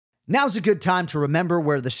Now's a good time to remember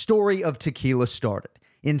where the story of tequila started.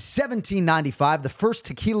 In 1795, the first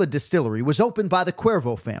tequila distillery was opened by the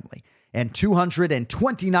Cuervo family, and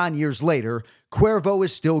 229 years later, Cuervo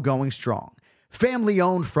is still going strong.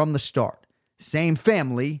 Family-owned from the start. Same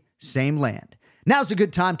family, same land. Now's a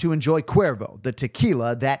good time to enjoy Cuervo, the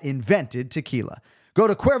tequila that invented tequila. Go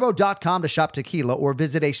to Cuervo.com to shop tequila or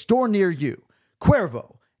visit a store near you.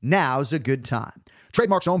 Cuervo, now's a good time.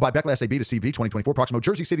 Trademarks owned by Beckless AB to CV 2024, Proximo,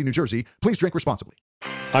 Jersey City, New Jersey. Please drink responsibly.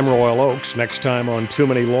 I'm Royal Oakes. Next time on Too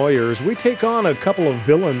Many Lawyers, we take on a couple of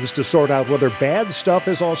villains to sort out whether bad stuff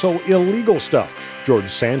is also illegal stuff. George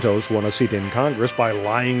Santos won a seat in Congress by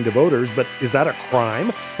lying to voters, but is that a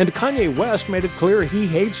crime? And Kanye West made it clear he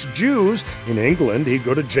hates Jews. In England, he'd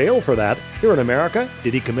go to jail for that. Here in America,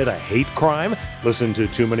 did he commit a hate crime? Listen to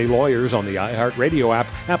Too Many Lawyers on the iHeartRadio app,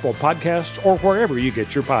 Apple Podcasts, or wherever you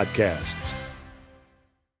get your podcasts.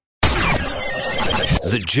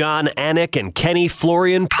 The John Anik and Kenny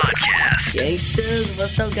Florian Podcast. Gangsters,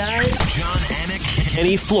 what's up, guys? John Anik,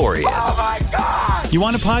 Kenny Florian. Oh, my God! You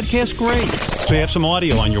want a podcast? Great. So you have some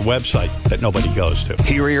audio on your website that nobody goes to.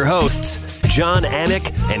 Here are your hosts, John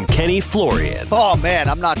Anik and Kenny Florian. Oh, man,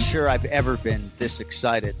 I'm not sure I've ever been this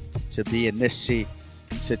excited to be in this seat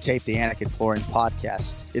to tape the Anik and Florian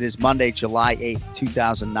Podcast. It is Monday, July 8th,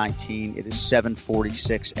 2019. It is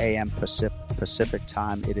 7:46 a.m. Pacific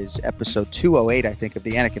time. It is episode 208, I think, of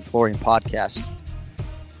the Anik and Florian Podcast.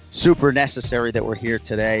 Super necessary that we're here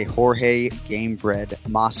today. Jorge Gamebred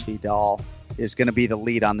Masvidal is going to be the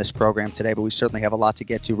lead on this program today, but we certainly have a lot to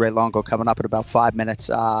get to. Ray Longo coming up in about 5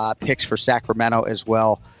 minutes. Picks for Sacramento as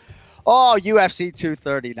well. Oh, UFC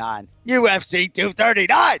 239. UFC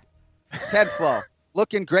 239! Ken Flo.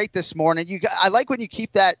 Looking great this morning. I like when you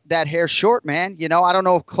keep that hair short, man. You know, I don't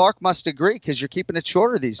know if Clark must agree because you're keeping it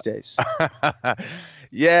shorter these days.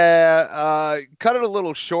 Yeah, cut it a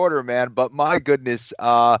little shorter, man. But my goodness,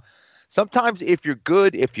 sometimes if you're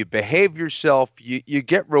good, if you behave yourself, you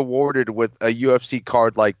get rewarded with a UFC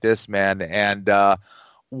card like this, man. And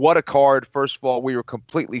what a card. First of all, we were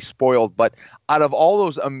completely spoiled. But out of all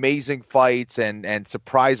those amazing fights and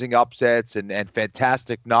surprising upsets and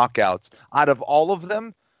fantastic knockouts, out of all of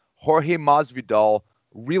them, Jorge Masvidal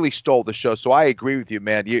really stole the show. So I agree with you,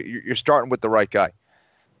 man. You're starting with the right guy.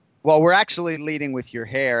 Well, we're actually leading with your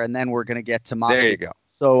hair, and then we're going to get to Masvidal. There you go.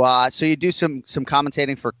 So you do some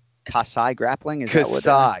commentating for Kasai Grappling? Is Kasai,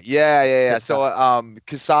 that what yeah. Kasai. So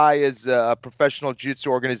Kasai is a professional jiu-jitsu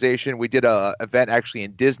organization. We did a event actually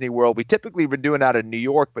in Disney World. We typically been doing out of New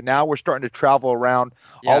York, but now we're starting to travel around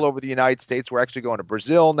all over the United States. We're actually going to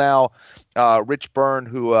Brazil now. Rich Byrne,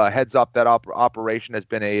 who heads up that operation, has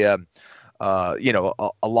been a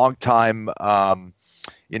long time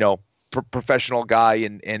professional guy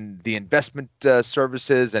in the investment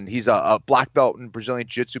services, and he's a black belt in Brazilian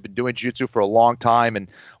jiu-jitsu, been doing jiu-jitsu for a long time and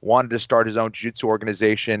wanted to start his own jiu-jitsu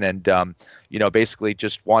organization, and basically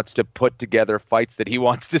just wants to put together fights that he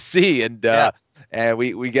wants to see, and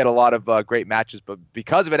we get a lot of great matches. But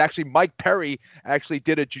because of it, actually Mike Perry actually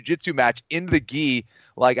did a jiu-jitsu match in the gi,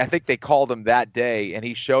 like I think they called him that day, and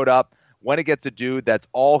he showed up. When it gets a dude, that's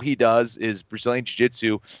all he does is Brazilian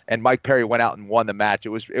Jiu-Jitsu, and Mike Perry went out and won the match. It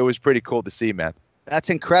was pretty cool to see, man.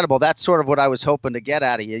 That's incredible. That's sort of what I was hoping to get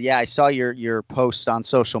out of you. Yeah, I saw your post on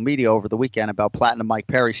social media over the weekend about Platinum Mike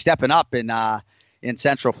Perry stepping up in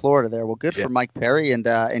Central Florida there. Well, good for Mike Perry and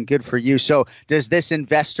good for you. So does this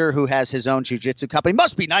investor who has his own jiu-jitsu company,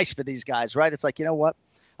 must be nice for these guys, right? It's like, you know what?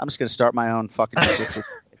 I'm just going to start my own fucking jiu-jitsu.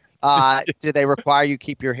 Do they require you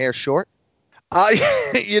keep your hair short?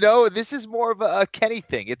 This is more of a Kenny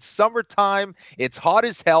thing. It's summertime. It's hot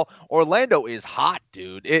as hell. Orlando is hot,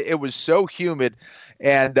 dude. It was so humid,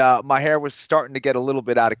 and my hair was starting to get a little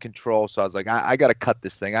bit out of control. So I was like, I got to cut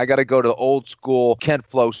this thing. I got to go to old school Ken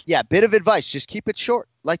Flo. Yeah, bit of advice. Just keep it short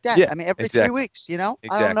like that. Yeah, I mean, every exactly. 3 weeks, Exactly.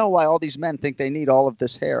 I don't know why all these men think they need all of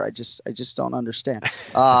this hair. I just don't understand.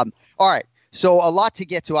 All right. So a lot to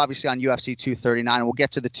get to, obviously, on UFC 239. We'll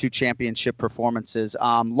get to the two championship performances.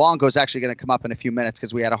 Longo's actually going to come up in a few minutes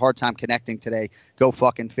because we had a hard time connecting today. Go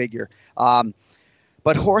fucking figure.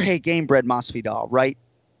 But Jorge Gamebred Masvidal, right?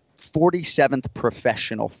 47th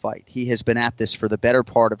professional fight. He has been at this for the better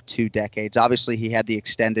part of 2 decades. Obviously, he had the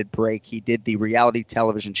extended break. He did the reality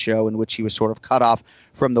television show in which he was sort of cut off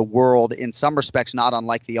from the world, in some respects not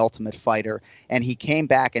unlike The Ultimate Fighter. And he came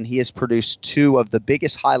back and he has produced 2 of the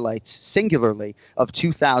biggest highlights, singularly, of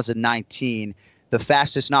 2019. The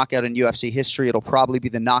fastest knockout in UFC history. It'll probably be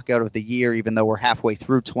the knockout of the year, even though we're halfway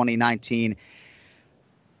through 2019.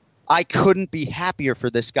 I couldn't be happier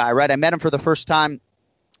for this guy, right? I met him for the first time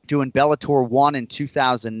doing Bellator 1 in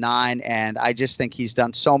 2009, and I just think he's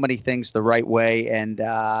done so many things the right way, and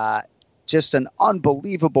just an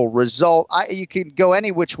unbelievable result. You can go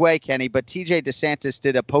any which way, Kenny, but TJ DeSantis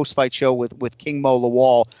did a post-fight show with King Mo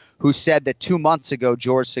Lawal, who said that 2 months ago,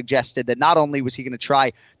 George suggested that not only was he going to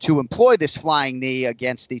try to employ this flying knee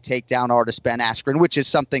against the takedown artist Ben Askren, which is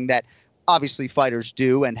something that obviously fighters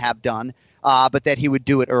do and have done, but that he would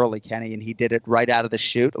do it early, Kenny, and he did it right out of the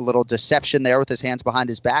chute. A little deception there with his hands behind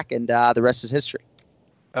his back, and the rest is history.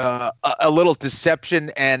 A little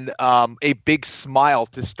deception and a big smile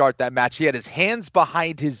to start that match. He had his hands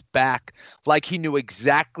behind his back like he knew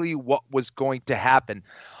exactly what was going to happen.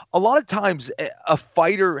 A lot of times a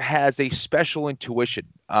fighter has a special intuition,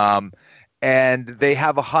 and they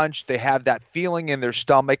have a hunch, they have that feeling in their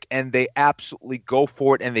stomach, and they absolutely go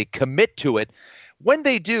for it and they commit to it. When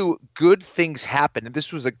they do, good things happen. And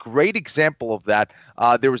this was a great example of that.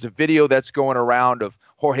 There was a video that's going around of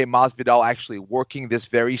Jorge Masvidal actually working this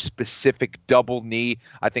very specific double knee,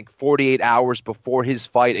 I think 48 hours before his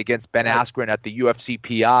fight against Ben Askren at the UFC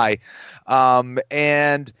PI.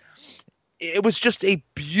 And it was just a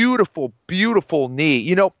beautiful, beautiful knee.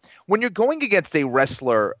 You know, when you're going against a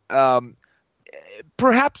wrestler,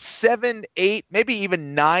 perhaps 7, 8, maybe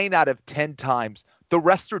even 9 out of 10 times, the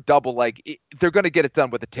wrestler double leg, they're going to get it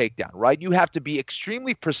done with a takedown, right? You have to be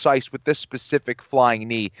extremely precise with this specific flying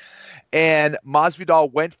knee. And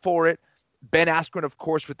Masvidal went for it. Ben Askren, of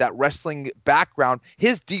course, with that wrestling background,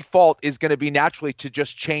 his default is going to be naturally to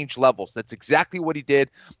just change levels. That's exactly what he did.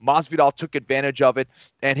 Masvidal took advantage of it,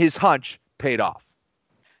 and his hunch paid off.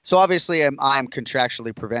 So obviously I'm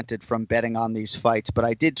contractually prevented from betting on these fights, but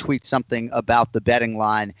I did tweet something about the betting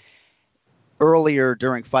line earlier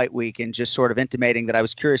during fight week and just sort of intimating that I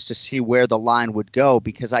was curious to see where the line would go,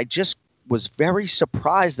 because I just was very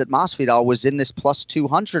surprised that Masvidal was in this plus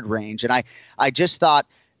 200 range. And I just thought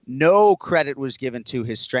no credit was given to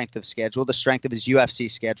his strength of schedule, the strength of his UFC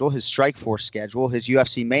schedule, his Strikeforce schedule, his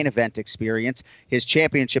UFC main event experience, his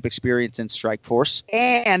championship experience in Strikeforce,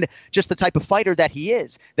 and just the type of fighter that he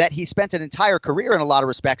is, that he spent an entire career in a lot of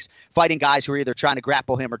respects fighting guys who are either trying to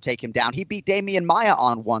grapple him or take him down. He beat Damian Maia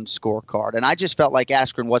on one scorecard, and I just felt like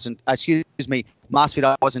Masvidal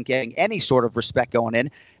wasn't getting any sort of respect going in.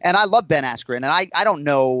 And I love Ben Askren, and I don't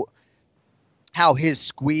know how his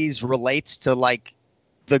squeeze relates to like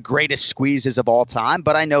the greatest squeezes of all time,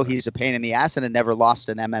 but I know he's a pain in the ass and had never lost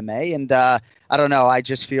an MMA. And I don't know. I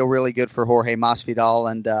just feel really good for Jorge Masvidal.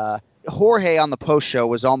 And Jorge on the post show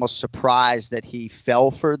was almost surprised that he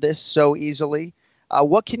fell for this so easily.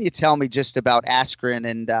 What can you tell me just about Askren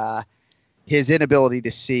and his inability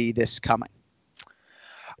to see this coming?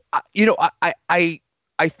 I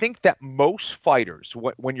think that most fighters,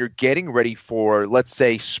 when you're getting ready for, let's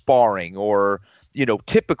say, sparring or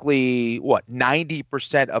typically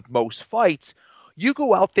 90% of most fights, you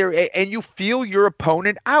go out there and you feel your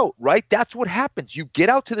opponent out, right? That's what happens. You get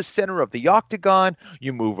out to the center of the octagon,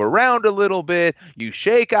 you move around a little bit, you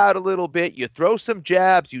shake out a little bit, you throw some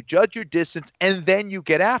jabs, you judge your distance, and then you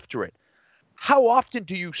get after it. How often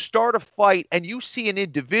do you start a fight and you see an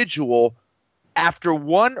individual after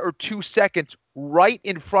 1 or 2 seconds right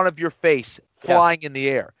in front of your face flying in the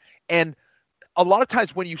air? And a lot of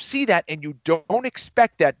times when you see that and you don't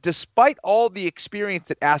expect that, despite all the experience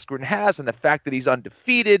that Askren has and the fact that he's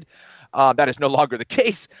undefeated, that is no longer the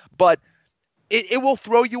case, but it will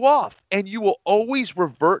throw you off, and you will always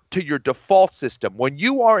revert to your default system. When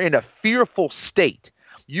you are in a fearful state,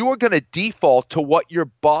 you are going to default to what your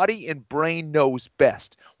body and brain knows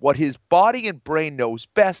best. What his body and brain knows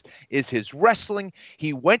best is his wrestling.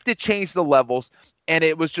 He went to change the levels, and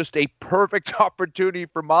it was just a perfect opportunity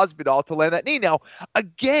for Masvidal to land that knee. Now,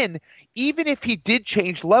 again, even if he did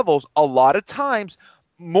change levels, a lot of times,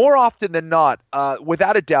 more often than not,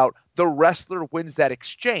 without a doubt, the wrestler wins that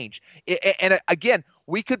exchange. And again,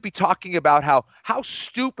 we could be talking about how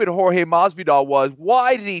stupid Jorge Masvidal was.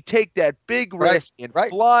 Why did he take that big risk in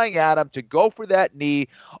flying at him to go for that knee?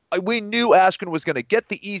 We knew Askren was going to get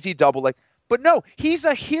the easy double leg. But no, he's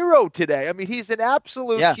a hero today. I mean, he's an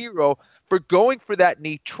absolute hero for going for that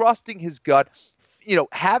knee, trusting his gut,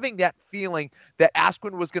 having that feeling that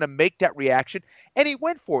Askren was going to make that reaction, and he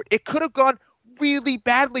went for it. It could have gone really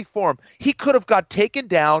badly for him. He could have got taken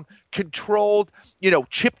down, controlled,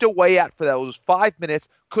 chipped away at for those 5 minutes,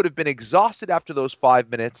 could have been exhausted after those 5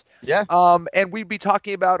 minutes. Yeah. And we'd be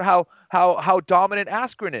talking about how dominant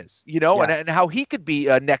Askren is, and how he could be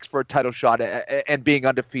next for a title shot and being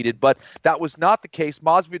undefeated. But that was not the case.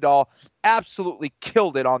 Masvidal absolutely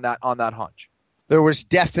killed it on that hunch. There was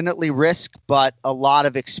definitely risk, but a lot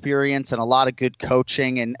of experience and a lot of good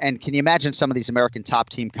coaching. And can you imagine some of these American top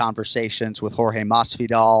team conversations with Jorge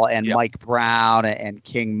Masvidal and Mike Brown and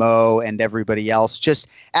King Mo and everybody else? Just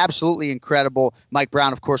absolutely incredible. Mike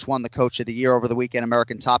Brown, of course, won the Coach of the Year over the weekend,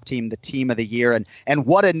 American top team, the Team of the Year. And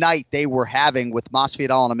what a night they were having with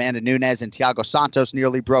Masvidal and Amanda Nunes, and Thiago Santos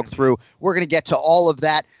nearly broke through. We're going to get to all of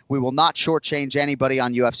that. We will not shortchange anybody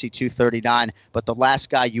on UFC 239, but the last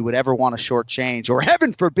guy you would ever want to shortchange, or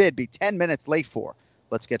heaven forbid, be 10 minutes late for.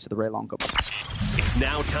 Let's get to the Ray Longo. It's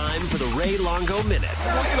now time for the Ray Longo Minute.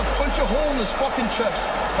 I want you to punch a hole in his fucking chest.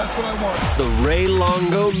 That's what I want. The Ray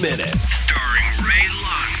Longo Minute. Starring Ray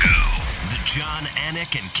Longo. The John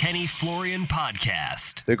Anik and Kenny Florian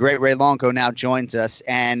podcast. The great Ray Longo now joins us,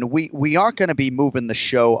 and we aren't going to be moving the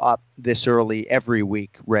show up this early every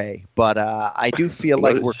week, Ray, but I do feel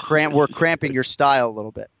like we're cramping your style a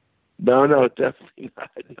little bit. No, definitely not.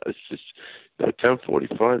 No, it's just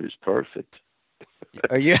 10:45 is perfect.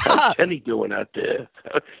 Are you? How's Kenny doing out there?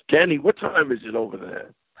 Kenny, what time is it over there?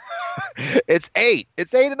 It's 8.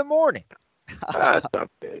 It's 8 in the morning. That's not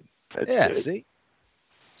bad. That's good. See.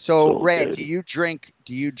 So, Ray, good.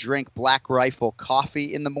 do you drink Black Rifle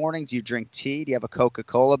coffee in the morning? Do you drink tea? Do you have a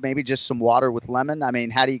Coca-Cola? Maybe just some water with lemon? I mean,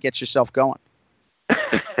 how do you get yourself going?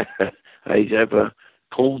 I have a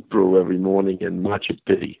cold brew every morning and matcha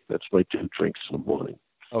tea. That's my 2 drinks in the morning.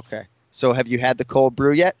 Okay. So, have you had the cold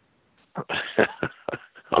brew yet?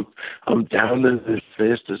 I'm down as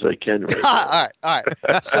fast as I can right now. All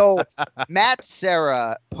right. So Matt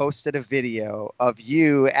Serra posted a video of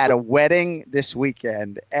you at a wedding this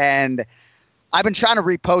weekend, and I've been trying to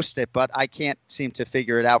repost it, but I can't seem to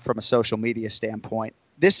figure it out from a social media standpoint.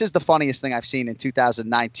 This is the funniest thing I've seen in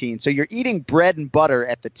 2019. So you're eating bread and butter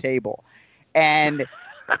at the table, and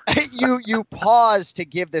you pause to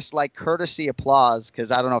give this like courtesy applause,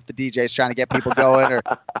 because I don't know if the DJ is trying to get people going,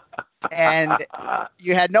 and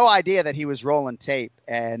you had no idea that he was rolling tape,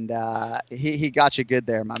 and he got you good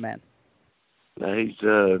there, my man.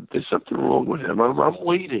 There's something wrong with him. I'm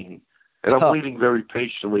waiting, and I'm waiting very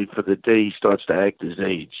patiently for the day he starts to act his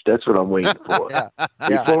age. That's what I'm waiting for.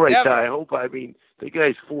 Before I die, the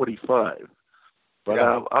guy's 45, but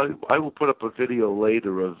I will put up a video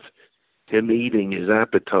later of him eating his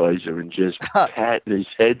appetizer and just patting his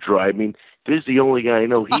head dry. I mean, this is the only guy I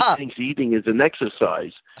know. He thinks eating is an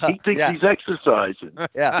exercise. He thinks he's exercising.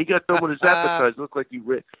 He got done with his appetizer. Looked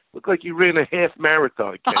like he ran a half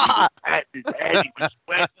marathon. He was patting his head. He was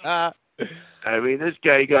sweating. I mean, this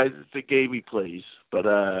guy, guys, it's a game he plays. But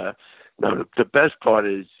no, the best part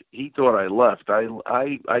is he thought I left. I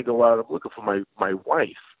go out. I'm looking for my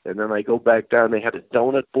wife, and then I go back down. They had a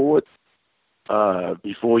donut board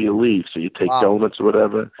before you leave, so you take donuts or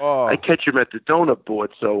whatever. I catch him at the donut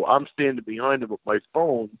board, so I'm standing behind him with my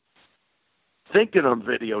phone, thinking I'm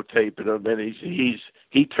videotaping him, and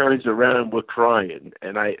he turns around and we're crying,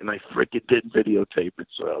 and I freaking didn't videotape it,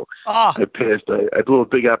 so I passed. I blew a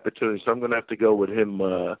big opportunity, so I'm gonna have to go with him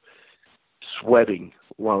sweating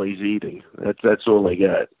while he's eating. That's all I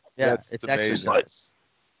got. Yeah, it's exercise.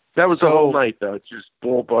 That was the whole night, though. It's just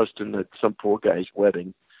ball busting at some poor guy's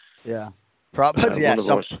wedding. Yeah. Probably,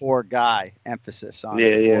 some poor guy. Emphasis on.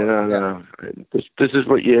 No. This is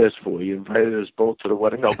what you asked for. You invited us both to the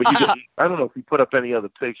wedding. No, but I don't know if you put up any other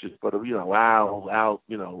pictures, but Al, Al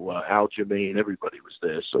Jermaine, everybody was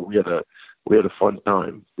there, so we had a fun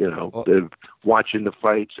time. Watching the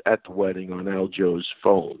fights at the wedding on Al Joe's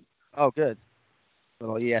phone. Oh, good.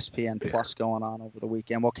 Little ESPN Plus going on over the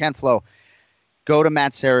weekend. Well, Ken Flo, go to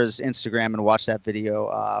Matt Serra's Instagram and watch that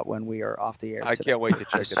video when we are off the air. I can't wait to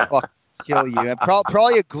check it out. Kill you. And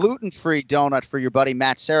probably a gluten-free donut for your buddy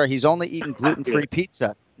Matt Serra. He's only eating gluten-free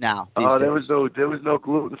pizza now. There was no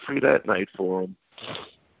gluten-free that night for him.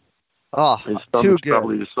 Oh, too good.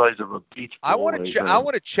 Probably the size of a beach ball. I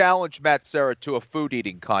want to challenge Matt Serra to a food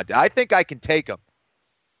eating contest. I think I can take him.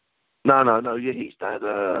 No. Yeah, he's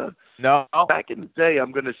not. No. Back in the day,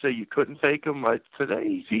 I'm going to say you couldn't take him.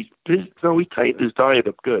 Today, he tightened his diet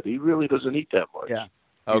up good. He really doesn't eat that much. Yeah.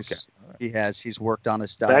 Okay. He's worked on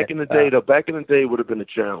his diet. Back in the day, would have been a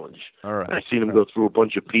challenge. All right. I seen him go through a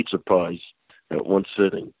bunch of pizza pies at one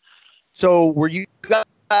sitting. So were you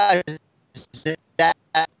guys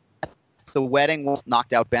at the wedding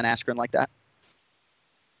knocked out Ben Askren like that?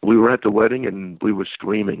 We were at the wedding and we were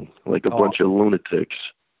screaming like a bunch of lunatics.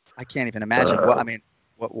 I can't even imagine.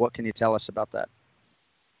 What can you tell us about that?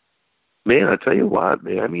 Man, I tell you what,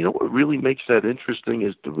 man. I mean, what really makes that interesting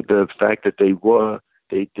is the fact that they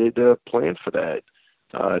did plan for that.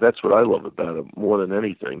 That's what I love about it more than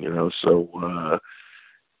anything, So,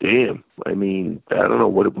 damn. I mean, I don't know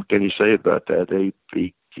what can you say about that.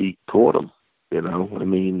 He caught him. You know, I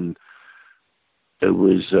mean, it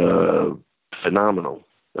was phenomenal.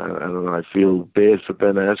 I don't know. I feel bad for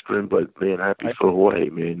Ben Askren, but man, happy for Jorge.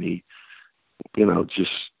 Man, he, you know,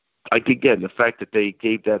 just like again the fact that they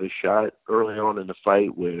gave that a shot early on in the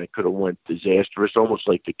fight where it could have went disastrous, almost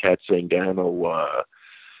like the Kat Zingano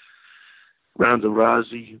Ronda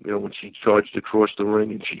Rousey, you know, when she charged across the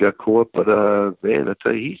ring and she got caught. But man, I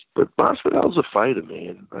tell you, but Masvidal's a fighter,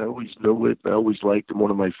 man. I always knew it. I always liked him.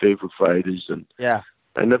 One of my favorite fighters, and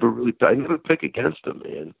I never pick against him,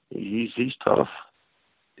 man. He's tough.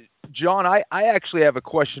 John, I actually have a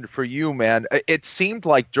question for you, man. It seemed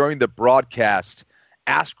like during the broadcast,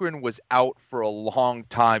 Askren was out for a long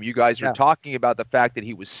time. You guys are talking about the fact that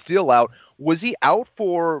he was still out. Was he out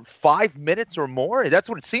for 5 minutes or more? That's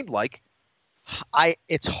what it seemed like.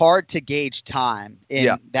 It's hard to gauge time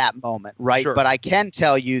in that moment, right? Sure. But I can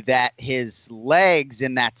tell you that his legs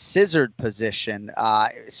in that scissored position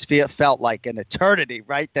felt like an eternity,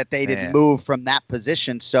 right? That they didn't move from that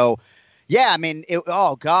position. So, yeah, I mean,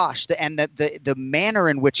 the manner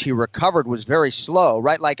in which he recovered was very slow,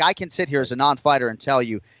 right? Like I can sit here as a non-fighter and tell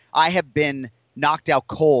you I have been knocked out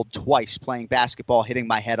cold twice playing basketball, hitting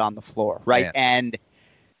my head on the floor, right? Man. And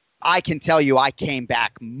I can tell you I came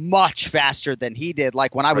back much faster than he did.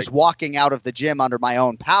 Like when I was walking out of the gym under my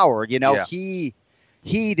own power, you know, he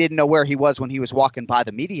didn't know where he was when he was walking by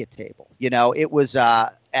the media table. You know, it was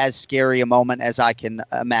as scary a moment as I can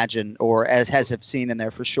imagine or as have seen in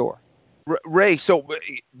there for sure. Ray, so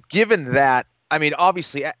given that, I mean,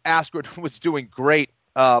 obviously Askren was doing great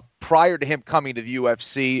prior to him coming to the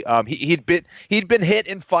UFC. He'd been hit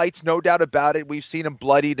in fights, no doubt about it. We've seen him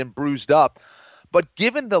bloodied and bruised up. But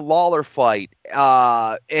given the Lawler fight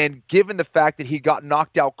and given the fact that he got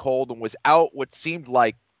knocked out cold and was out what seemed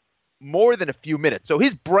like more than a few minutes, so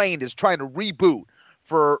his brain is trying to reboot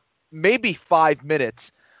for maybe 5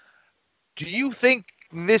 minutes, do you think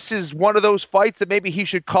this is one of those fights that maybe he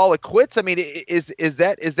should call it quits? I mean, is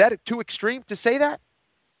that too extreme to say that?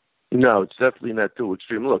 No, it's definitely not too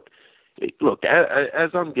extreme. Look, as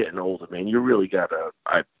I'm getting older, man, you really gotta.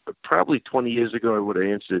 Probably 20 years ago I would have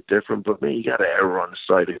answered it different, but man, you gotta err on the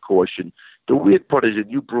side of caution. The weird part is,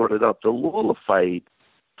 and you brought it up, the Lawler fight,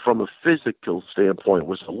 from a physical standpoint,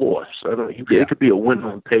 was a loss. I don't know, it could be a win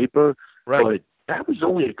on paper, but that was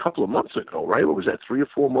only a couple of months ago, right? What was that, 3 or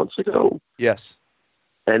 4 months ago? Yes.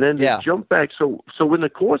 And then they jump back. So in the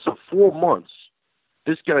course of 4 months,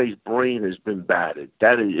 this guy's brain has been battered.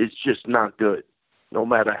 It's just not good, no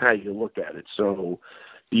matter how you look at it. So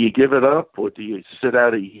do you give it up or do you sit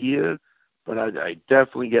out a year? But I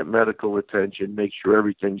definitely get medical attention, make sure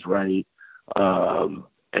everything's right.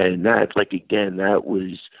 And that, like, again, that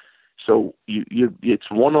was, so it's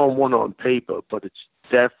 1-on-1 on paper, but it's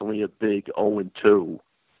definitely a big 0-2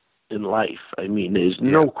 in life. I mean, there's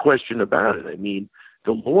no question about it. I mean,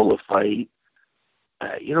 the Lawler fight,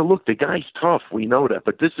 look, the guy's tough. We know that,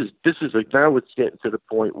 but this is now it's getting to the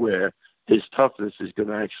point where his toughness is going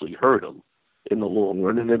to actually hurt him in the long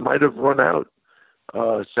run, and it might have run out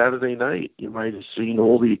Saturday night. You might have seen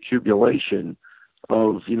all the accumulation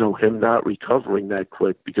of him not recovering that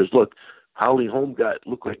quick. Because look, Holly Holm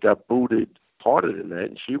looked like got booted harder than that,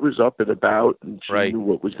 and she was up and about, and she knew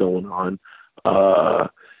what was going on. I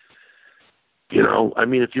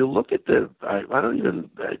mean, if you look at the, I don't even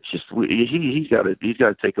he's got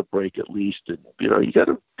to take a break at least, and you got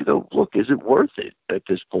to look, is it worth it at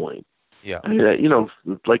this point? Yeah, I mean,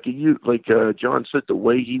 like John said, the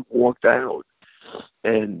way he walked out,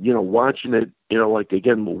 and watching it, like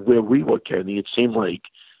again where we were, Kenny, it seemed like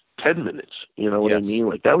 10 minutes. You know what I mean?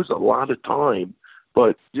 Like that was a lot of time,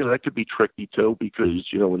 but that could be tricky too, because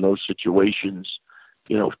in those situations,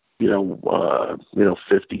 50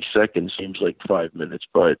 seconds seems like 5 minutes,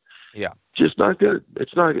 but just not good.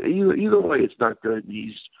 It's not either way. It's not good.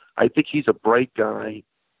 I think he's a bright guy.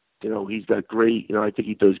 He's got great. I think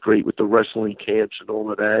he does great with the wrestling camps and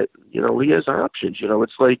all of that. He has options.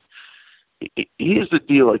 It's like, here's the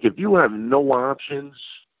deal. Like if you have no options,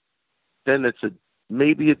 then it's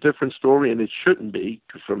maybe a different story, and it shouldn't be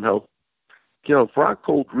from health. If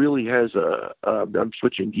Rockhold really has I'm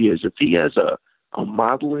switching gears. If he has a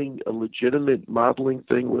legitimate modeling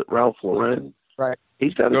thing with Ralph Lauren, right?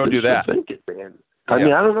 He's got to do that. Think it, man. I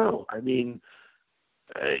mean, I don't know. I mean,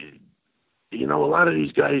 a lot of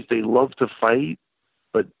these guys, they love to fight,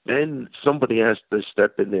 but then somebody has to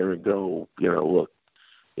step in there and go, look,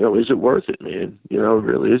 is it worth it, man?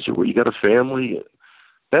 Really, is it? Well, you got a family.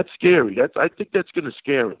 That's scary. I think that's going to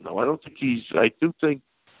scare him, though. I do think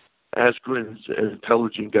Askren's an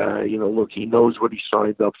intelligent guy. Look, he knows what he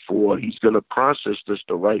signed up for. He's going to process this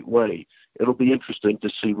the right way. It'll be interesting to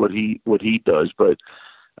see what he does. But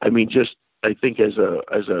I mean, just I think as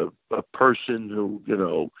a person who,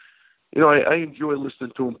 I enjoy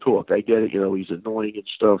listening to him talk. I get it. He's annoying and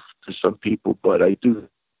stuff to some people, but I do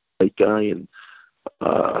like guy, and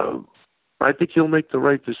I think he'll make the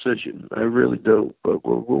right decision. I really do, but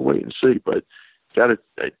we'll wait and see. But got it.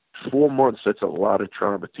 4 months. That's a lot of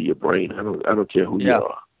trauma to your brain. I don't care who you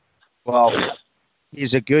are. Well,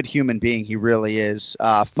 he's a good human being. He really is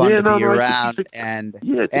fun to be around, and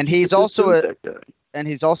he's also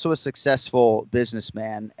a successful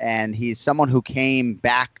businessman, and he's someone who came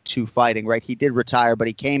back to fighting. Right, he did retire, but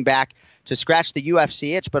he came back to scratch the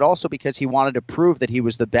UFC itch, but also because he wanted to prove that he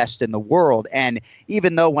was the best in the world. And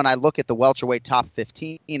even though when I look at the welterweight top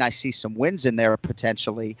 15, I see some wins in there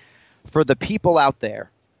potentially, for the people out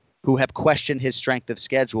there who have questioned his strength of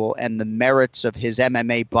schedule and the merits of his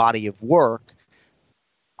MMA body of work,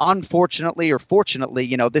 unfortunately or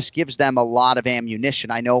fortunately, this gives them a lot of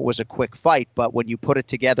ammunition. I know it was a quick fight, but when you put it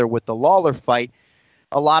together with the Lawler fight,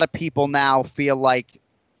 a lot of people now feel like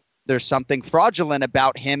there's something fraudulent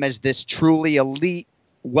about him as this truly elite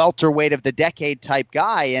welterweight of the decade type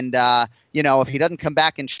guy. And, if he doesn't come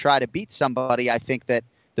back and try to beat somebody, I think that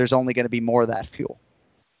there's only going to be more of that fuel.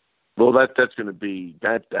 Well, that's going to be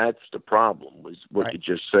that's the problem, was what you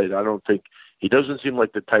just said. I don't think he doesn't seem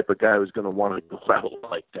like the type of guy who's going to want to go out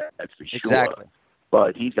like that. That's for sure. Exactly.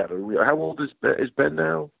 But he's got how old is Ben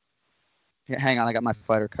now? Yeah, hang on, I got my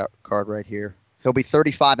fighter card right here. He'll be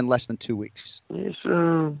 35 in less than 2 weeks. Yes,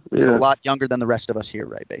 So a lot younger than the rest of us here,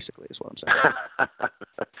 Ray, basically, is what I'm saying.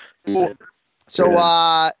 Cool. So,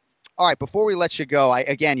 all right, before we let you go,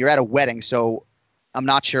 you're at a wedding, so I'm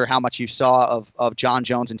not sure how much you saw of John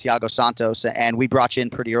Jones and Thiago Santos, and we brought you in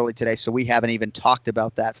pretty early today, so we haven't even talked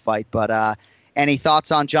about that fight. But any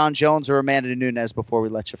thoughts on John Jones or Amanda Nunes before we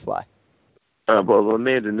let you fly? Well,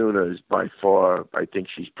 Amanda Nunes, by far, I think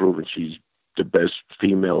she's proven she's the best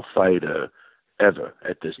female fighter ever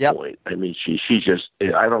at this point. I mean, she just,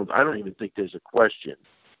 I don't even think there's a question.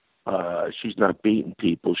 She's not beating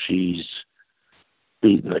people. She's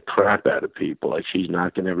beating the crap out of people. Like, she's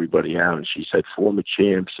knocking everybody out, and she's had former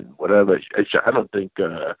champs and whatever. I don't think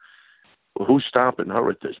who's stopping her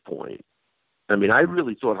at this point. I mean, I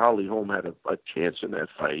really thought Holly Holm had a chance in that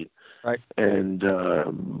fight. Right. And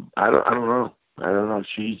I don't know. I don't know.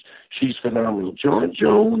 She's phenomenal. John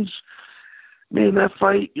Jones, man, that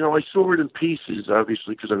fight, I saw it in pieces,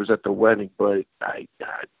 obviously, because I was at the wedding, but I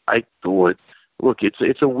thought, look,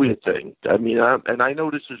 it's a weird thing. I mean, I know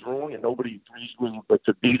this is wrong, and nobody agrees with it, but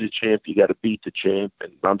to beat a champ, you got to beat the champ,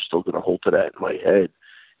 and I'm still going to hold to that in my head.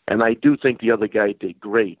 And I do think the other guy did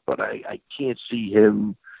great, but I can't see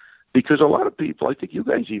him, because a lot of people, I think you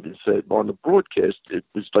guys even said on the broadcast, it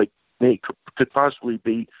was like, they could possibly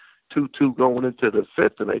be 2-2 going into the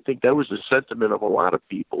fifth, and I think that was the sentiment of a lot of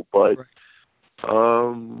people, but right.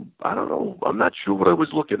 I don't know. I'm not sure what I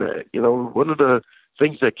was looking at. One of the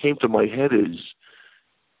things that came to my head is,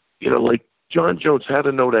 like, John Jones had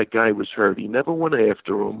to know that guy was hurt. He never went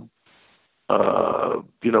after him,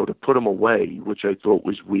 to put him away, which I thought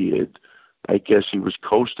was weird. I guess he was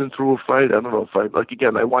coasting through a fight. I don't know if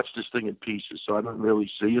again, I watched this thing in pieces, so I don't really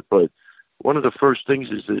see it, but one of the first things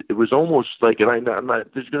is that it was almost like, and I'm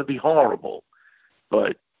not, this is going to be horrible,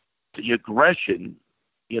 but the aggression,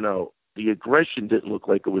 the aggression didn't look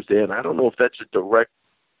like it was there. And I don't know if that's a direct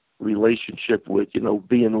relationship with,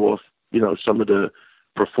 being off, some of the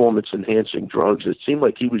performance-enhancing drugs. It seemed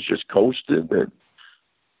like he was just coasting, and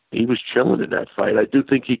he was chilling in that fight. I do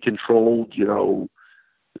think he controlled,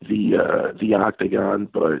 the octagon,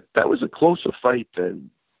 but that was a closer fight than,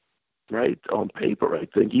 right, on paper. I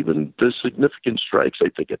think even the significant strikes, I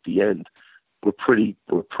think at the end, were pretty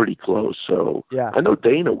close. So yeah. I know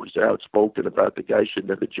Dana was outspoken about the guy should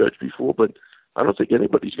never judge before, but I don't think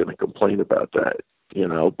anybody's going to complain about that,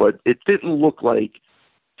 But it didn't look like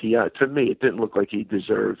to me, it didn't look like he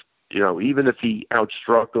deserved, even if he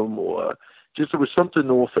outstruck him or just, there was something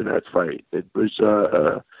off in that fight. It was,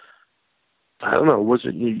 I don't know, it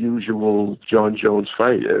wasn't your usual John Jones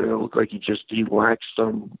fight. It looked like he lacked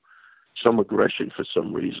some aggression for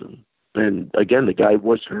some reason. And again, the guy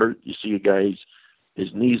was hurt. You see a guy,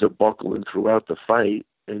 his knees are buckling throughout the fight,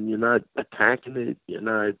 and you're not attacking it. You're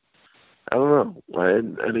not, I don't know.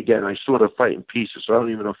 And again, I saw the fight in pieces, so I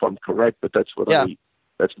don't even know if I'm correct, but that's what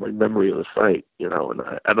that's my memory of the fight, And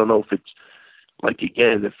I don't know if it's like,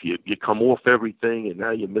 again, if you come off everything and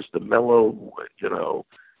now you miss the mellow,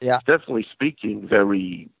 Yeah. Definitely speaking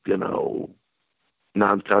very,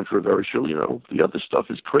 non-controversial. The other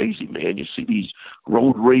stuff is crazy, man. You see these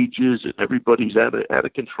road rages and everybody's out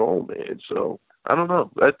of control, man. So I don't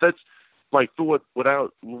know. That's my thought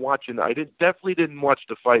without watching. I definitely didn't watch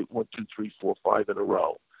the fight 1, 2, 3, 4, 5 in a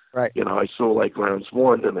row. Right. You know, I saw like rounds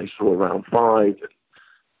 1, and I saw round 5, and,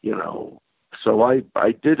 you know, so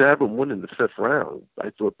I did have him win in the 5th round. I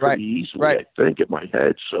thought pretty easily, I think, in my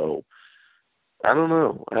head. So I don't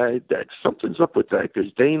know. Something's up with that,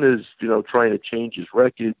 because Dana's, you know, trying to change his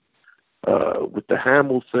record with the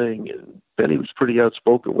Hamill thing, and Benny was pretty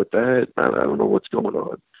outspoken with that. I don't know what's going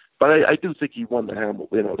on, but I do think he won the Hamill.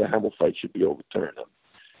 You know, the Hamill fight should be overturned.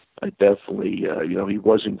 I definitely, you know, he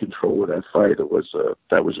was in control of that fight. That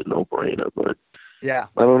was a no-brainer. But yeah,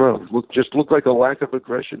 I don't know. Just looked like a lack of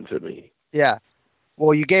aggression to me. Yeah.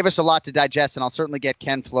 Well, you gave us a lot to digest, and I'll certainly get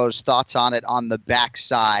Ken Flo's thoughts on it on the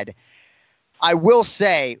backside. I will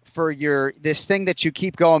say, for this thing that you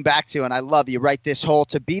keep going back to, and I love you, right? This whole,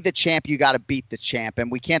 to be the champ, you got to beat the champ.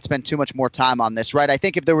 And we can't spend too much more time on this, right? I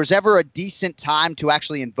think if there was ever a decent time to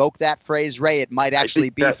actually invoke that phrase, Ray, it might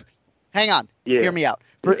actually be. Hang on. Yeah. Hear me out.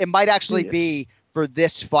 It might actually be for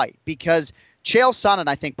this fight, because Chael Sonnen,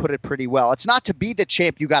 I think, put it pretty well. It's not to be the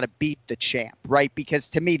champ, you got to beat the champ, right? Because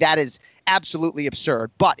to me, that is absolutely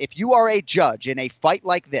absurd. But if you are a judge in a fight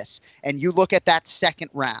like this, and you look at that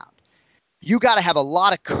second round, you got to have a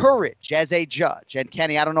lot of courage as a judge. And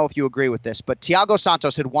Kenny, I don't know if you agree with this, but Thiago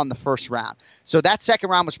Santos had won the first round. So that second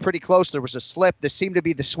round was pretty close. There was a slip. This seemed to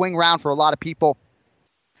be the swing round for a lot of people.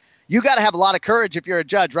 You got to have a lot of courage if you're a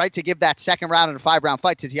judge, right, to give that second round in a 5-round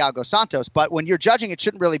fight to Thiago Santos. But when you're judging, it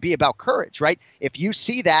shouldn't really be about courage, right? If you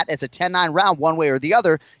see that as a 10-9 round one way or the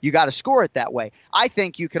other, you got to score it that way. I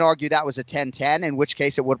think you can argue that was a 10-10, in which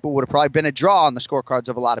case it would have probably been a draw on the scorecards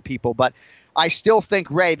of a lot of people. But I still think,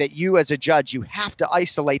 Ray, that you as a judge, you have to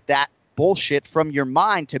isolate that bullshit from your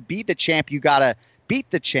mind. To be the champ, you got to beat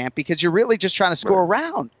the champ, because you're really just trying to score a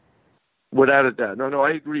round. Without a doubt. No,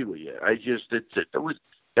 I agree with you.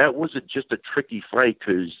 That wasn't just a tricky fight,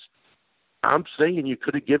 because I'm saying you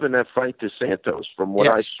could have given that fight to Santos from what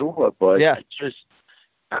I saw, but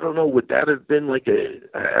I don't know. Would that have been like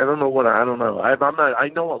I don't know.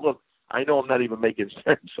 I know I'm not even making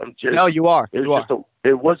sense. I'm just. No, you are. It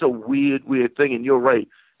was a weird thing, and you're right.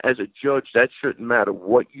 As a judge, that shouldn't matter.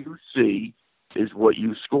 What you see is what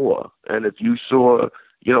you score, and if you saw,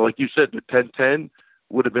 you know, like you said, the 10-10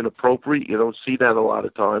 would have been appropriate. You don't see that a lot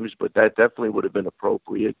of times, but that definitely would have been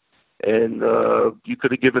appropriate. And you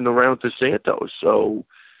could have given the round to Santos. So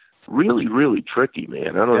really, really tricky,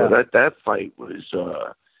 man. I don't know. That fight was,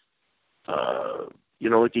 you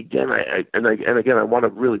know, like again, I want to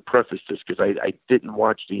really preface this, because I didn't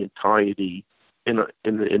watch the entirety in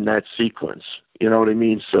that sequence. You know what I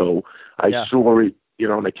mean? So I saw it, you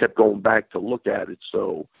know, and I kept going back to look at it.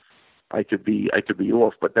 So I could be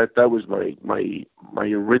off, but that was my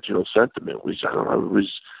original sentiment was, I don't know,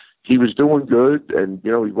 he was doing good, and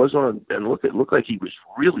you know he was on, and it looked like he was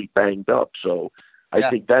really banged up. So I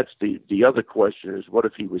think that's the other question is, what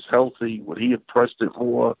if he was healthy? Would he have pressed it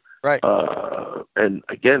more? Right. And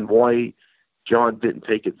again, why John didn't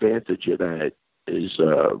take advantage of that is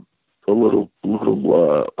a little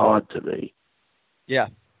odd to me. Yeah.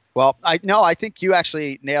 Well, I think you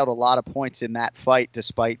actually nailed a lot of points in that fight,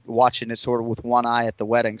 despite watching it sort of with one eye at the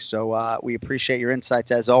wedding. So we appreciate your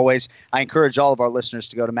insights as always. I encourage all of our listeners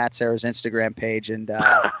to go to Matt Serra's Instagram page and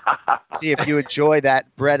see if you enjoy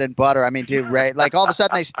that bread and butter. I mean, dude, Ray, like all of a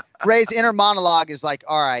sudden, Ray's inner monologue is like,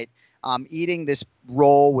 all right, I'm eating this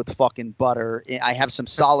roll with fucking butter. I have some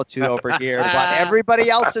solitude over here, but everybody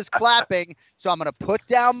else is clapping. So I'm going to put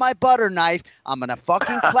down my butter knife. I'm going to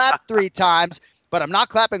fucking clap 3 times. But I'm not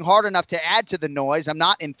clapping hard enough to add to the noise. I'm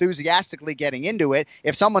not enthusiastically getting into it.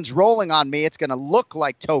 If someone's rolling on me, it's going to look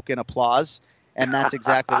like token applause, and that's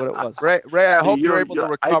exactly what it was. Ray, I hope you're able to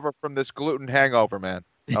recover from this gluten hangover, man.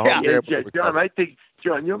 John, I think,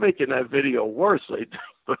 John, you're making that video worse.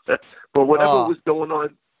 But whatever was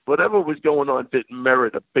going on didn't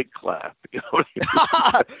merit a big clap. You know what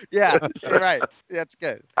I mean? Yeah, right. That's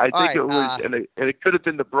good. I think it was, and it could have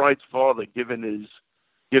been the bride's father given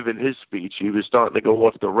his speech. He was starting to go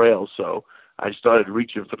off the rails, so I started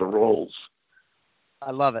reaching for the rolls.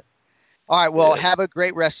 I love it. All right, well, have a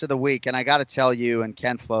great rest of the week. And I got to tell you and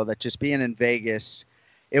Ken Flo that just being in Vegas,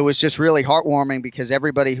 it was just really heartwarming, because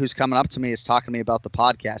everybody who's coming up to me is talking to me about the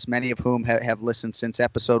podcast, many of whom have listened since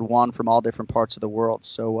episode 1 from all different parts of the world.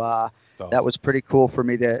 So that was pretty cool for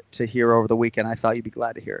me to hear over the weekend. I thought you'd be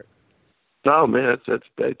glad to hear it. No, man,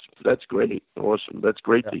 that's great. Awesome. That's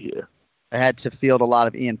great to hear. I had to field a lot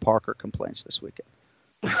of Ian Parker complaints this weekend.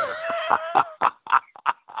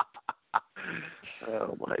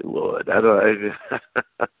 Oh my Lord!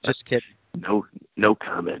 Just kidding. No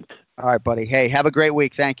comment. All right, buddy. Hey, have a great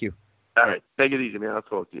week. Thank you. All right, take it easy, man. I'll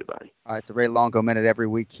talk to you. Bye. All right, the Ray Longo Minute every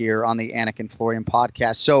week here on the Anik and Florian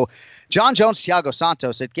podcast. So, John Jones, Thiago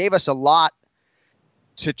Santos. It gave us a lot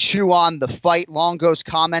to chew on the fight, Longo's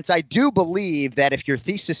comments. I do believe that if your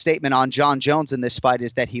thesis statement on Jon Jones in this fight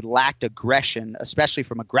is that he lacked aggression, especially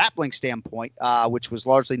from a grappling standpoint, which was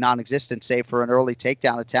largely non-existent, save for an early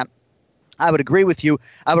takedown attempt, I would agree with you.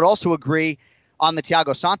 I would also agree on the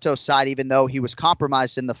Thiago Santos side, even though he was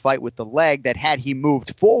compromised in the fight with the leg, that had he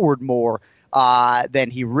moved forward more,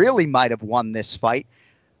 then he really might have won this fight.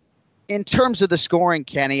 In terms of the scoring,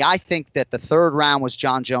 Kenny, I think that the third round was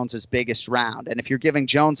Jon Jones's biggest round. And if you're giving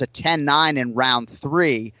Jones a 10-9 in round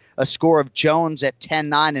 3, a score of Jones at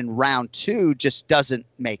 10-9 in round 2 just doesn't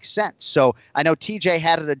make sense. So I know TJ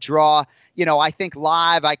had it a draw. You know, I think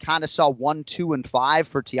live I kind of saw 1, 2, and 5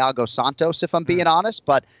 for Thiago Santos, if I'm being honest,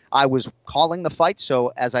 but I was calling the fight.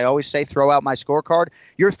 So as I always say, throw out my scorecard.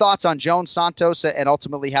 Your thoughts on Jones, Santos, and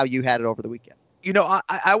ultimately how you had it over the weekend? You know,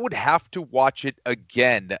 I would have to watch it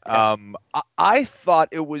again. I thought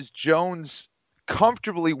it was Jones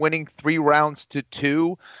comfortably winning 3 rounds to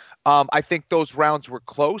 2. I think those rounds were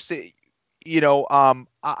close. I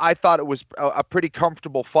thought it was a pretty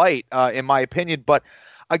comfortable fight, in my opinion. But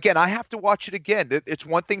again, I have to watch it again. It's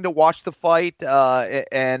one thing to watch the fight,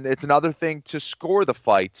 and it's another thing to score the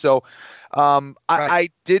fight. So I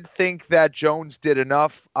did think that Jones did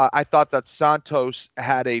enough. I thought that Santos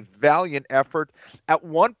had a valiant effort. At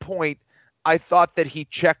one point, I thought that he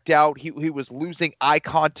checked out. He was losing eye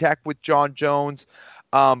contact with Jon Jones.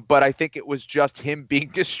 But I think it was just him being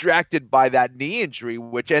distracted by that knee injury,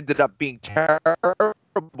 which ended up being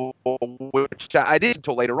terrible, which I didn't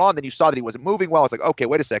until later on. Then you saw that he wasn't moving well. I was like, okay,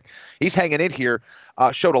 wait a sec. He's hanging in here,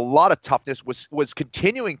 showed a lot of toughness, was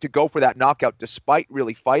continuing to go for that knockout despite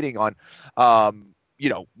really fighting on,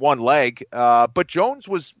 one leg. But Jones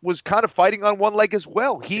was kind of fighting on one leg as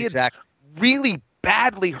well. He had really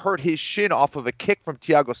badly hurt his shin off of a kick from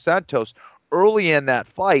Thiago Santos early in that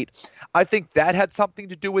fight. I think that had something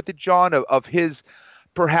to do with it, John, of his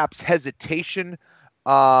perhaps hesitation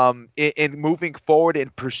in moving forward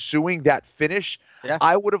and pursuing that finish. Yeah.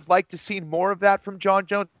 I would have liked to seen more of that from Jon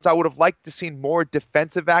Jones. I would have liked to seen more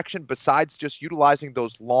defensive action besides just utilizing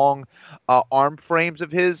those long arm frames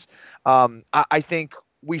of his. I think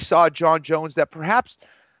we saw Jon Jones that perhaps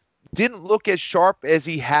didn't look as sharp as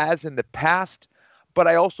he has in the past, but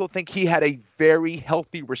I also think he had a very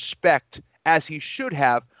healthy respect, as he should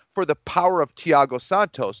have, for the power of Thiago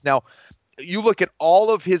Santos. Now, you look at all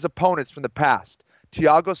of his opponents from the past,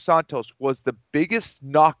 Thiago Santos was the biggest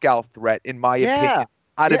knockout threat, in my opinion,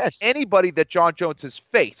 out of anybody that Jon Jones has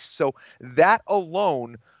faced. So that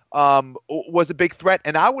alone was a big threat,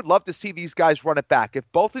 and I would love to see these guys run it back. If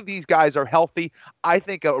both of these guys are healthy, I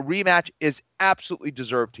think a rematch is absolutely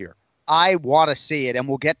deserved here. I want to see it, and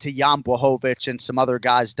we'll get to Jan Blachowicz and some other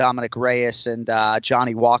guys, Dominic Reyes and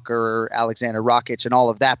Johnny Walker, Alexander Rakic, and all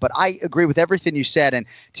of that. But I agree with everything you said. And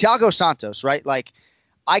Thiago Santos, right? Like,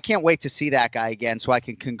 I can't wait to see that guy again so I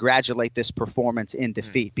can congratulate this performance in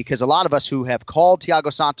defeat. Because a lot of us who have called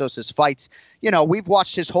Thiago Santos' fights, we've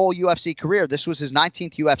watched his whole UFC career. This was his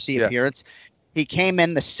 19th UFC appearance. He came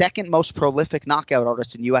in the second most prolific knockout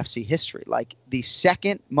artist in UFC history, like the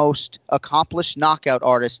second most accomplished knockout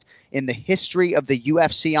artist in the history of the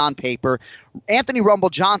UFC on paper. Anthony Rumble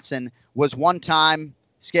Johnson was one time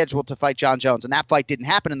scheduled to fight Jon Jones, and that fight didn't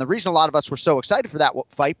happen. And the reason a lot of us were so excited for that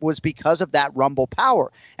fight was because of that Rumble power.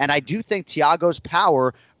 And I do think Thiago's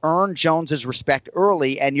power earned Jones's respect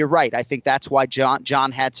early. And you're right. I think that's why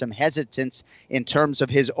Jon had some hesitance in terms of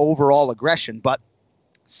his overall aggression. But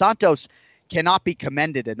Santos cannot be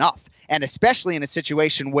commended enough. And especially in a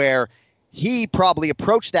situation where he probably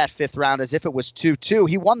approached that 5th round as if it was 2-2.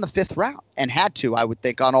 He won the 5th round and had to, I would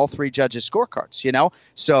think, on all 3 judges' scorecards,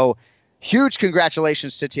 So huge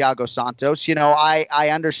congratulations to Thiago Santos. I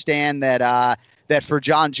understand that that for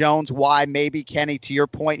Jon Jones, why maybe, Kenny, to your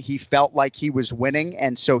point, he felt like he was winning,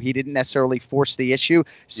 and so he didn't necessarily force the issue.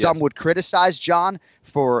 Some would criticize Jon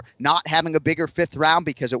for not having a bigger 5th round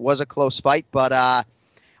because it was a close fight, but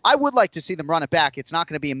I would like to see them run it back. It's not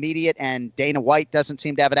going to be immediate, and Dana White doesn't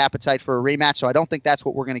seem to have an appetite for a rematch, so I don't think that's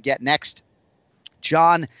what we're going to get next.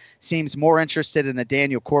 Jon seems more interested in a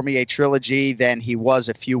Daniel Cormier trilogy than he was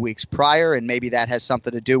a few weeks prior, and maybe that has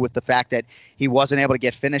something to do with the fact that he wasn't able to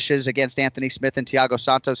get finishes against Anthony Smith and Thiago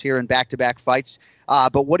Santos here in back-to-back fights.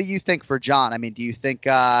 But what do you think for Jon? I mean, do you think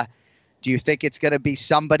it's going to be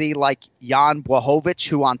somebody like Jan Blachowicz,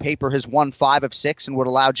 who on paper has won 5 of 6 and would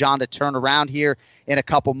allow Jon to turn around here in a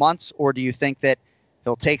couple months? Or do you think that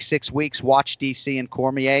he'll take 6 weeks, watch DC and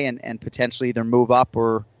Cormier, and potentially either move up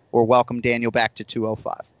or welcome Daniel back to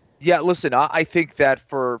 205? Yeah, listen, I think that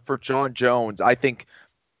for Jon Jones, I think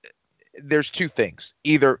there's 2 things.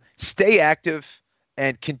 Either stay active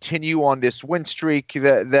and continue on this win streak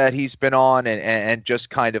that he's been on, and just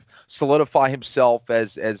kind of solidify himself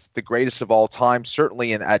as the greatest of all time,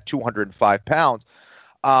 certainly at 205 pounds.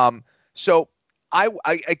 So I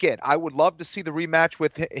would love to see the rematch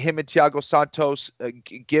with him and Thiago Santos,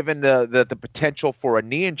 given the potential for a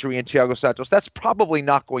knee injury in Thiago Santos. That's probably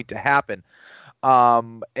not going to happen.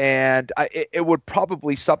 It would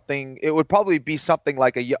probably be something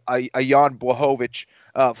like a Jan Blachowicz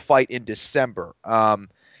fight in December.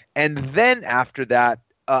 And then after that,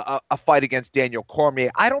 a fight against Daniel Cormier.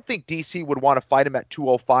 I don't think DC would want to fight him at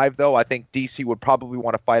 205, though. I think DC would probably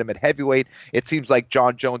want to fight him at heavyweight. It seems like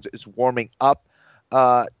John Jones is warming up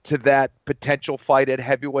to that potential fight at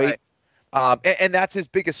heavyweight. Right. And that's his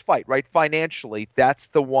biggest fight, right? Financially, that's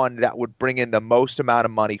the one that would bring in the most amount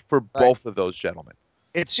of money for both of those gentlemen.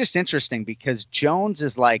 It's just interesting because Jones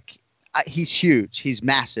is like, he's huge. He's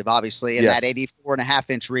massive, obviously. And that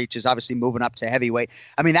 84.5-inch reach is obviously moving up to heavyweight.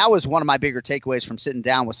 I mean, that was one of my bigger takeaways from sitting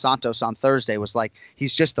down with Santos on Thursday, was like,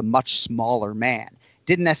 he's just a much smaller man.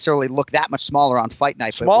 Didn't necessarily look that much smaller on fight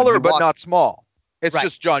night. Smaller, but not small. It's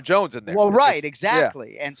just John Jones in there. Well, right,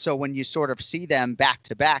 exactly. Yeah. And so when you sort of see them back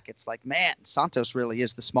to back, it's like, man, Santos really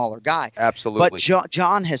is the smaller guy. Absolutely. But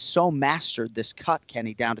John has so mastered this cut,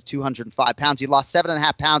 Kenny, down to 205 pounds. He lost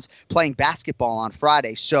 7.5 pounds playing basketball on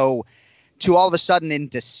Friday. So to all of a sudden in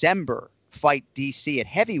December fight DC at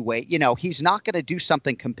heavyweight, he's not going to do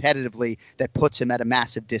something competitively that puts him at a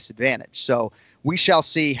massive disadvantage. So we shall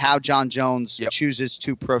see how John Jones chooses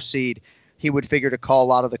to proceed. He would figure to call a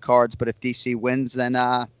lot of the cards, but if DC wins, then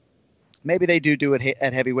maybe they do it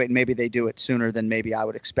at heavyweight, and maybe they do it sooner than maybe I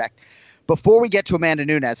would expect. Before we get to Amanda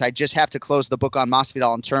Nunes, I just have to close the book on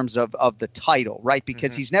Masvidal in terms of the title, right?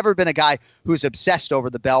 Because he's never been a guy who's obsessed over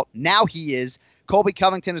the belt. Now he is. Colby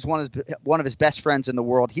Covington is one of his best friends in the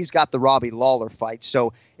world. He's got the Robbie Lawler fight.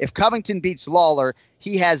 So if Covington beats Lawler,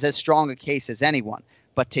 he has as strong a case as anyone.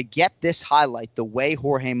 But to get this highlight the way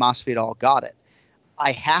Jorge Masvidal got it,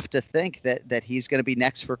 I have to think that he's going to be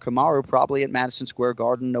next for Kamaru, probably at Madison Square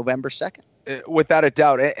Garden, November 2nd. Without a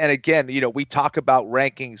doubt. And again, we talk about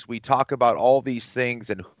rankings, we talk about all these things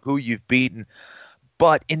and who you've beaten.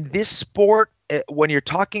 But in this sport, when you're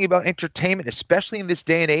talking about entertainment, especially in this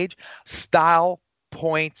day and age, style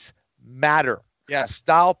points matter. Yeah,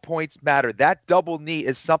 style points matter. That double knee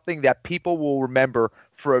is something that people will remember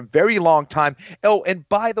for a very long time. Oh, and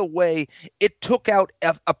by the way, it took out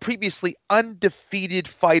a previously undefeated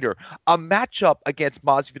fighter, a matchup against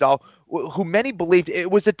Masvidal, who many believed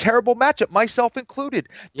it was a terrible matchup, myself included.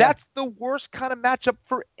 Yeah. That's the worst kind of matchup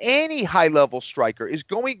for any high-level striker, is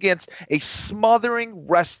going against a smothering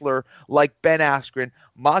wrestler like Ben Askren.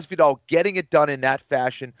 Masvidal getting it done in that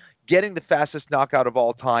fashion, getting the fastest knockout of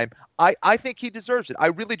all time. I think he deserves it. I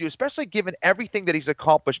really do, especially given everything that he's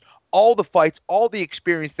accomplished, all the fights, all the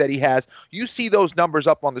experience that he has. You see those numbers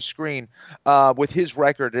up on the screen with his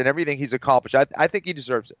record and everything he's accomplished. I think he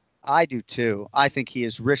deserves it. I do too. I think he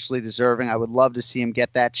is richly deserving. I would love to see him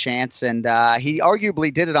get that chance. And he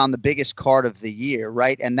arguably did it on the biggest card of the year,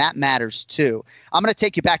 right? And that matters too. I'm going to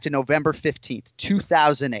take you back to November 15th,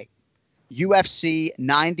 2008. UFC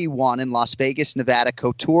 91 in Las Vegas, Nevada.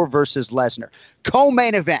 Couture versus Lesnar.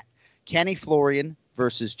 Co-main event. Kenny Florian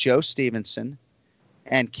versus Joe Stevenson.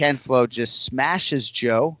 And Ken Flo just smashes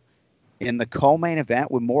Joe in the co-main event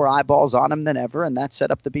with more eyeballs on him than ever, and that set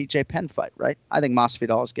up the BJ Penn fight, right? I think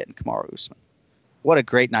Masvidal is getting Kamaru Usman. What a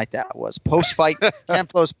great night that was. Post-fight, Ken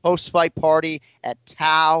Flo's post-fight party at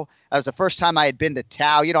Tao. That was the first time I had been to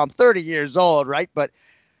Tao. I'm 30 years old, right? But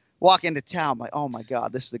walk into town, I'm like, oh my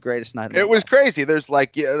God, this is the greatest night of my life. It was crazy. There's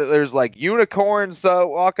like unicorns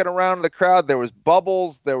walking around the crowd. There was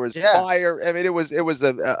bubbles. There was fire. I mean, it was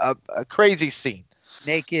a crazy scene.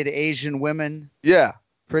 Naked Asian women. Yeah.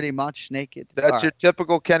 Pretty much naked. That's your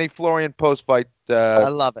typical Kenny Florian post-fight. I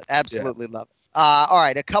love it. Absolutely love it. All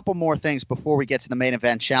right, a couple more things before we get to the main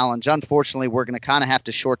event challenge. Unfortunately, we're going to kind of have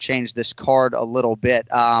to shortchange this card a little bit,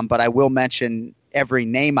 but I will mention every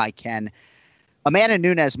name I can. Amanda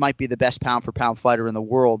Nunes might be the best pound-for-pound fighter in the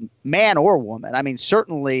world, man or woman. I mean,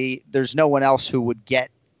 certainly there's no one else who would get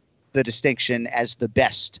the distinction as the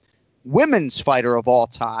best women's fighter of all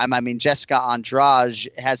time. I mean, Jessica Andrade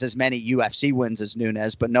has as many UFC wins as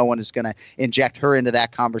Nunes, but no one is going to inject her into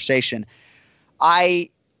that conversation. I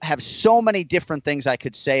have so many different things I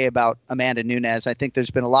could say about Amanda Nunes. I think there's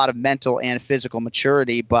been a lot of mental and physical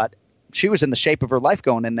maturity, but she was in the shape of her life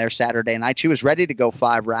going in there Saturday night. She was ready to go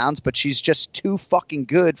 5 rounds, but she's just too fucking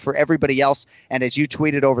good for everybody else. And as you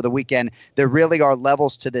tweeted over the weekend, there really are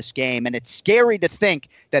levels to this game. And it's scary to think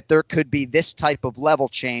that there could be this type of level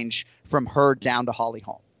change from her down to Holly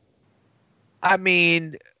Holm. I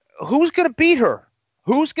mean, who's going to beat her?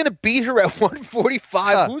 Who's going to beat her at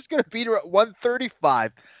 145? Who's going to beat her at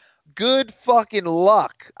 135? Good fucking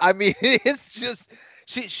luck. I mean, it's just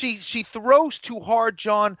she throws too hard,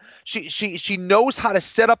 John. She knows how to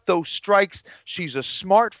set up those strikes. She's a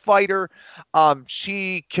smart fighter.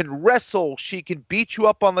 She can wrestle. She can beat you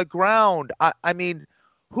up on the ground. I mean,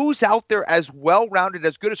 who's out there as well-rounded,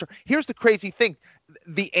 as good as her? Here's the crazy thing.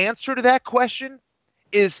 The answer to that question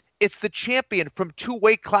is it's the champion from 2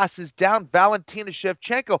 weight classes down, Valentina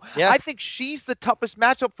Shevchenko. Yeah. I think she's the toughest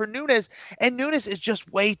matchup for Nunes, and Nunes is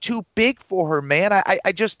just way too big for her, man.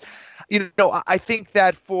 I just, I think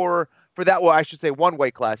that for that, well, I should say 1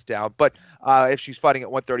 weight class down, but if she's fighting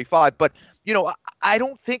at 135, but I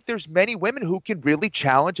don't think there's many women who can really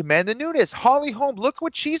challenge Amanda Nunes. Holly Holm, look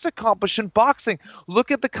what she's accomplished in boxing. Look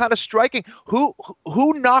at the kind of striking. Who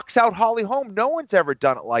knocks out Holly Holm? No one's ever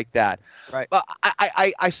done it like that. Right.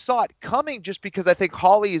 I saw it coming just because I think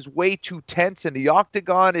Holly is way too tense in the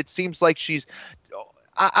octagon. It seems like she's.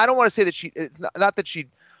 I don't want to say that she. Not that she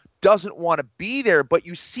doesn't want to be there, but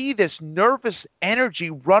you see this nervous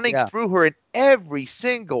energy running through her in every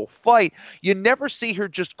single fight. You never see her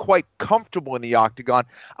just quite comfortable in the octagon.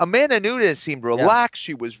 Amanda Nunes seemed relaxed.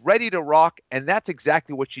 She was ready to rock, and that's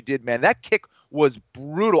exactly what she did, man. That kick was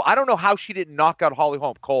brutal. I don't know how she didn't knock out Holly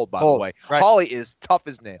Holm cold, by the way. Right. Holly is tough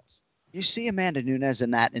as nails. You see Amanda Nunes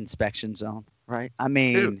in that inspection zone, right? I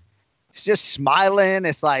mean, it's just smiling.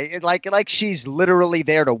 It's like she's literally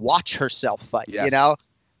there to watch herself fight,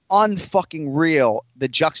 unfucking real, the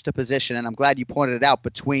juxtaposition, and I'm glad you pointed it out,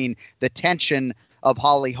 between the tension of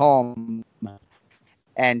Holly Holm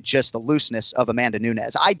and just the looseness of Amanda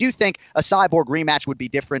Nunes. I do think a Cyborg rematch would be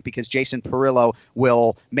different because Jason Perillo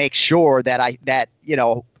will make sure that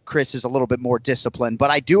Chris is a little bit more disciplined.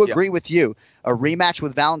 But I do agree with you. A rematch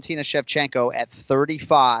with Valentina Shevchenko at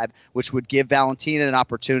 35, which would give Valentina an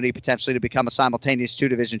opportunity potentially to become a simultaneous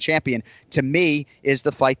 2-division champion, to me is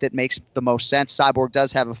the fight that makes the most sense. Cyborg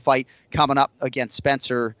does have a fight coming up against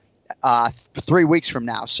Spencer 3 weeks from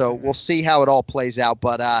now. So we'll see how it all plays out.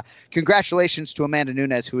 But congratulations to Amanda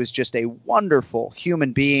Nunes, who is just a wonderful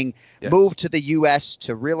human being, moved to the U.S.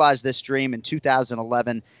 to realize this dream in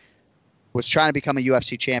 2011, was trying to become a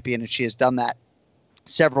UFC champion, and she has done that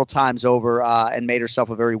several times over and made herself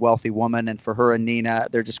a very wealthy woman. And for her and Nina,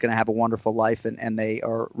 they're just going to have a wonderful life, and they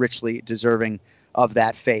are richly deserving of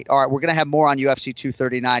that fate. All right, we're going to have more on UFC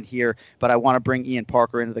 239 here, but I want to bring Ian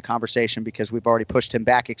Parker into the conversation because we've already pushed him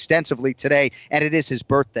back extensively today, and it is his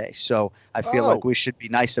birthday, so I feel like we should be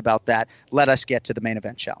nice about that. Let us get to the main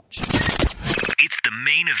event challenge. It's the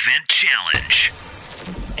main event challenge.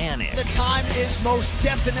 Anik. The time is most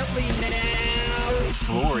definitely now.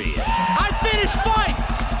 Florian. I finish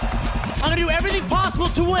fights! I'm going to do everything possible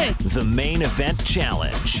to win. The main event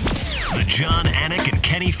challenge. The John Anik and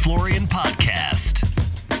Kenny Florian podcast.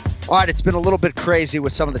 All right, it's been a little bit crazy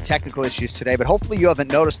with some of the technical issues today, but hopefully you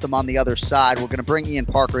haven't noticed them on the other side. We're going to bring Ian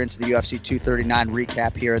Parker into the UFC 239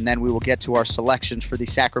 recap here, and then we will get to our selections for the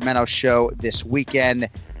Sacramento show this weekend.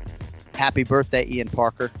 Happy birthday, Ian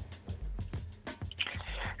Parker.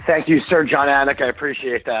 Thank you, Sir John Anik. I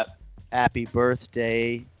appreciate that. Happy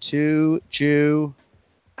birthday to Jew.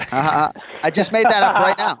 I just made that up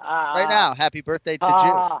right now. Right now. Happy birthday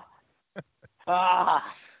to Jew.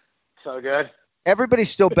 So good. Everybody's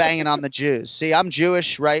still banging on the Jews. See, I'm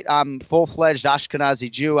Jewish, right? I'm full-fledged Ashkenazi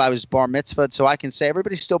Jew. I was bar mitzvahed, so I can say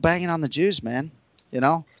everybody's still banging on the Jews, man.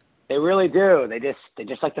 They really do. They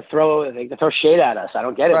just like to throw shade at us. I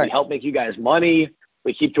don't get it. Right. We help make you guys money.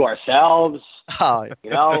 We keep to ourselves. Oh,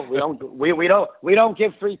 we don't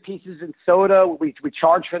give free pieces in soda. We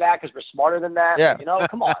charge for that because we're smarter than that. Yeah.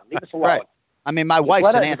 Come on, leave us alone. Right. I mean, my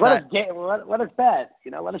wife's an anti. Let us bet.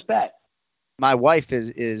 Let us bet. My wife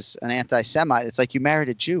is an anti-Semite. It's like you married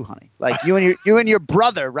a Jew, honey. Like you and your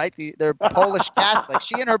brother, right? They're Polish Catholic.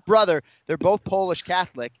 She and her brother, they're both Polish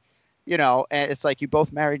Catholic. And it's like you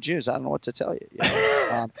both married Jews. I don't know what to tell you.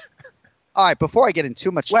 All right, before I get in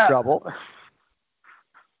too much trouble.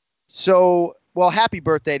 So, happy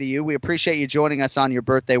birthday to you. We appreciate you joining us on your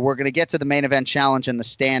birthday. We're going to get to the main event challenge and the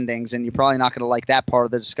standings, and you're probably not going to like that part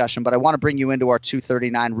of the discussion, but I want to bring you into our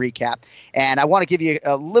 239 recap. And I want to give you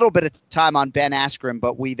a little bit of time on Ben Askren,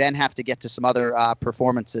 but we then have to get to some other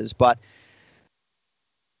performances.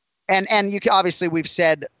 And you obviously, we've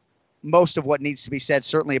said most of what needs to be said,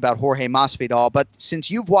 certainly about Jorge Masvidal. But since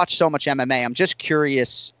you've watched so much MMA, I'm just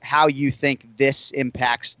curious how you think this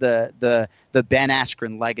impacts the Ben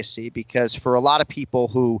Askren legacy, because for a lot of people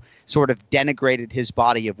who sort of denigrated his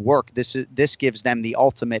body of work, this gives them the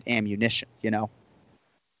ultimate ammunition,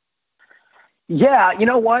 Yeah, you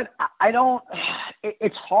know what? I don't.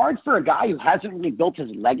 it's hard for a guy who hasn't really built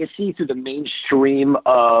his legacy through the mainstream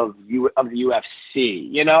of the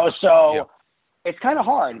UFC, So it's kind of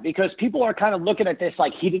hard because people are kind of looking at this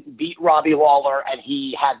like he didn't beat Robbie Lawler and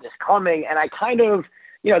he had this coming. And I kind of,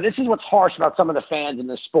 this is what's harsh about some of the fans in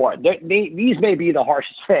the sport. These may be the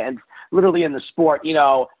harshest fans literally in the sport.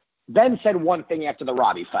 Ben said one thing after the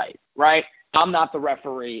Robbie fight, right? I'm not the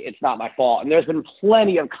referee. It's not my fault. And there's been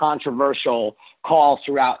plenty of controversial calls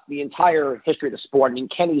throughout the entire history of the sport. I mean,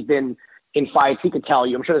 Kenny's been in fights. He could tell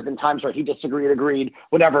you. I'm sure there's been times where he disagreed, agreed,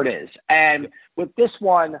 whatever it is. And with this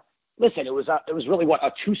one, listen, it was really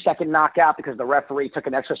a 2-second knockout because the referee took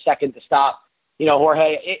an extra second to stop,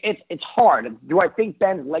 Jorge. It's hard. Do I think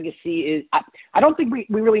Ben's legacy is I don't think we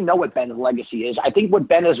really know what Ben's legacy is. I think what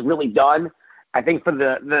Ben has really done, I think for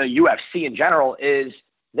the UFC in general, is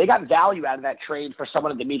they got value out of that trade for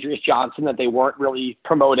someone like Demetrius Johnson that they weren't really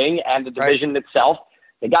promoting, and the division itself.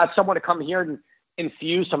 They got someone to come here and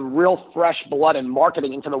infuse some real fresh blood and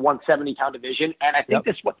marketing into the 170-pound division. And I think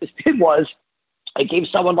what this did was it gave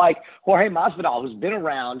someone like Jorge Masvidal, who's been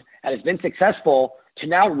around and has been successful, to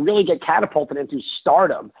now really get catapulted into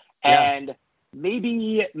stardom. Yeah. And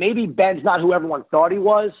maybe Ben's not who everyone thought he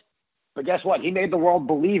was, but guess what? He made the world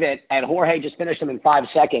believe it, and Jorge just finished him in 5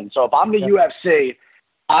 seconds. So if I'm the UFC,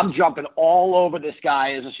 I'm jumping all over this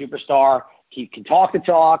guy as a superstar. He can talk the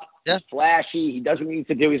talk. Yeah. He's flashy. He does what he needs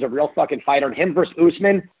to do. He's a real fucking fighter. And him versus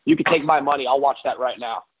Usman, you can take my money. I'll watch that right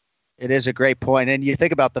now. It is a great point. And you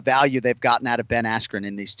think about the value they've gotten out of Ben Askren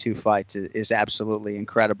in these 2 fights is absolutely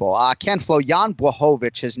incredible. Ken Flo, Jan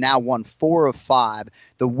Blachowicz has now won 4 of 5.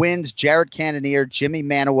 The wins, Jared Cannonier, Jimmy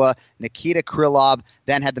Manuwa, Nikita Krylov,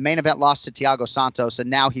 then had the main event loss to Thiago Santos, and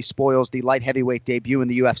now he spoils the light heavyweight debut in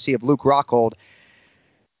the UFC of Luke Rockhold.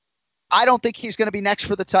 I don't think he's going to be next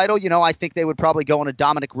for the title. I think they would probably go in a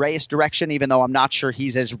Dominic Reyes direction, even though I'm not sure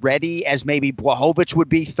he's as ready as maybe Blachowicz would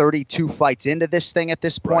be 32 fights into this thing at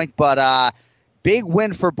this point. Right. But big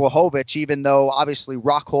win for Blachowicz, even though obviously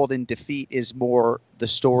Rockhold in defeat is more the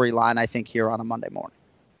storyline, I think, here on a Monday morning.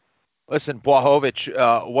 Listen,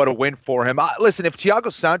 Blachowicz, what a win for him. Listen, if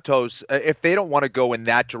Thiago Santos, if they don't want to go in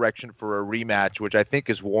that direction for a rematch, which I think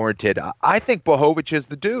is warranted, I think Blachowicz is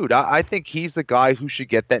the dude. I think he's the guy who should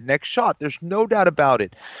get that next shot. There's no doubt about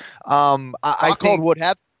it. Rockhold would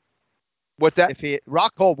have. What's that?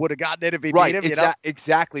 Rockhold would have gotten it if he beat him.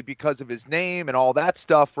 Exactly, because of his name and all that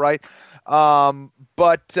stuff, right?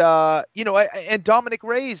 But and Dominic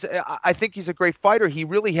Reyes, I think he's a great fighter. He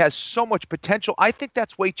really has so much potential. I think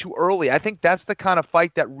that's way too early. I think that's the kind of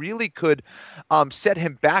fight that really could set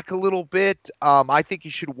him back a little bit. I think you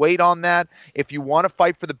should wait on that. If you want to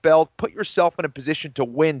fight for the belt, put yourself in a position to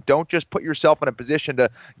win. Don't just put yourself in a position to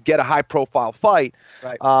get a high-profile fight.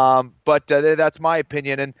 Right. But that's my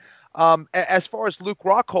opinion. And as far as Luke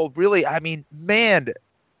Rockhold, really, I mean, man,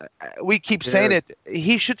 we keep saying it.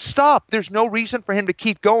 He should stop. There's no reason for him to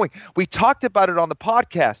keep going. We talked about it on the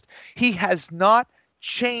podcast. He has not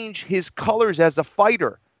changed his colors as a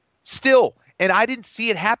fighter still. And I didn't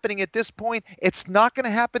see it happening at this point. It's not going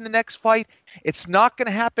to happen the next fight. It's not going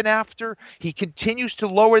to happen after. He continues to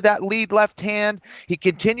lower that lead left hand. He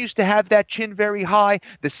continues to have that chin very high.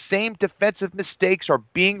 The same defensive mistakes are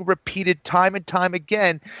being repeated time and time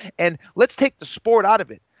again. And let's take the sport out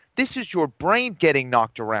of it. This is your brain getting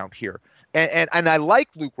knocked around here. And I like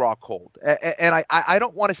Luke Rockhold. And I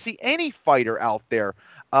don't want to see any fighter out there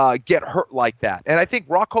get hurt like that. And I think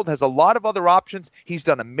Rockhold has a lot of other options. He's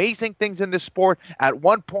done amazing things in this sport. At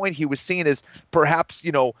one point, he was seen as perhaps,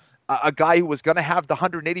 a guy who was going to have the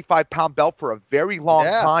 185-pound belt for a very long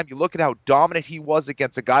time. You look at how dominant he was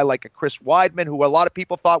against a guy like a Chris Weidman, who a lot of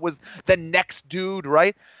people thought was the next dude,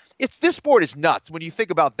 right? This sport is nuts when you think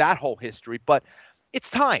about that whole history. But it's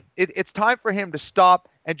time. It's time for him to stop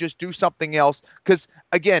and just do something else. Because,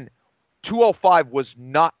 again, 205 was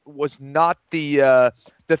not the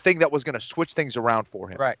thing that was going to switch things around for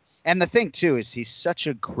him. Right. And the thing, too, is he's such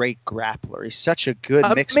a great grappler. He's such a good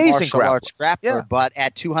mixed martial arts grappler. Yeah. But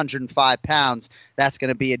at 205 pounds, that's going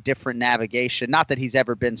to be a different navigation. Not that he's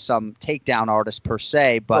ever been some takedown artist per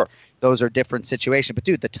se, but those are different situations. But,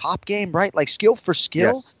 dude, the top game, right? Like skill for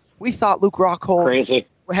skill, we thought Luke Rockhold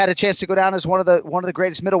had a chance to go down as one of the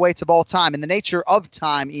greatest middleweights of all time. In the nature of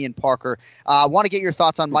time, Ian Parker, I want to get your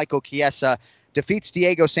thoughts on Michael Chiesa. Defeats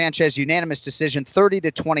Diego Sanchez, unanimous decision,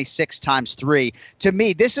 30-26 times 3. To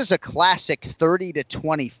me, this is a classic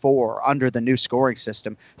 30-24 under the new scoring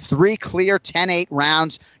system. 3 clear 10-8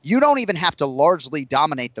 rounds. You don't even have to largely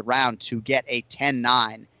dominate the round to get a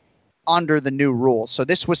 10-9 under the new rules. So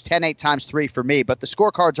this was 10-8 times 3 for me, but the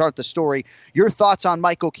scorecards aren't the story. Your thoughts on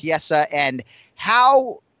Michael Chiesa and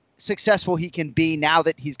how successful he can be now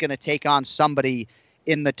that he's going to take on somebody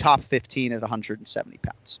in the top 15 at 170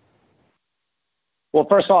 pounds? Well,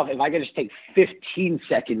 first off, if I could just take 15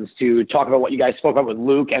 seconds to talk about what you guys spoke about with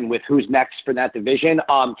Luke and with who's next for that division.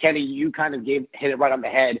 Kenny, you kind of hit it right on the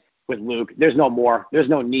head with Luke. There's no more. There's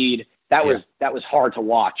no need. That was hard to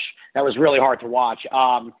watch. That was really hard to watch.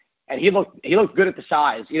 And he looked good at the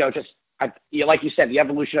size. Like you said, the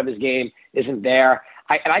evolution of his game isn't there.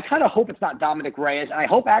 I kind of hope it's not Dominic Reyes. And I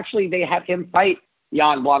hope actually they have him fight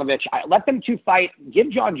Jan Blachowicz. Let them two fight. Give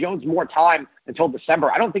John Jones more time until December.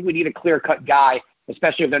 I don't think we need a clear-cut guy,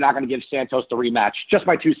 especially if they're not going to give Santos the rematch. Just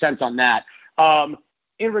my 2 cents on that.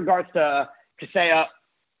 In regards to Kasaya,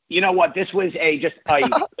 you know what? This was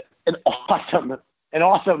an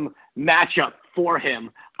awesome matchup for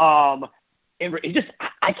him. I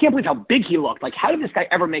can't believe how big he looked. Like, how did this guy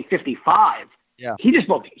ever make 55? Yeah. He just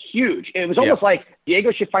looked huge. It was almost like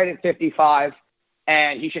Diego should fight at 55,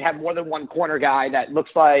 and he should have more than one corner guy that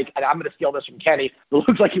looks like, and I'm going to steal this from Kenny, it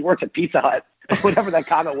looks like he works at Pizza Hut, whatever that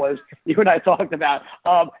comment was you and I talked about.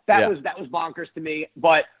 That was bonkers to me.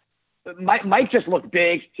 But Mike just looked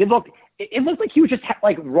big. It looked like he was just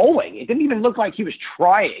like rolling. It didn't even look like he was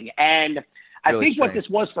trying. And I think what this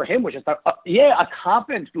was for him was just a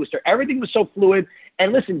confidence booster. Everything was so fluid.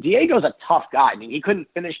 And listen, Diego's a tough guy. I mean, he couldn't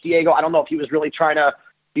finish Diego. I don't know if he was really trying to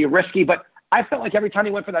be risky, but I felt like every time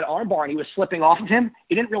he went for that armbar and he was slipping off of him,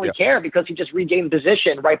 he didn't really care because he just regained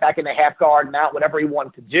position right back in the half guard, mount, whatever he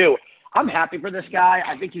wanted to do. I'm happy for this guy.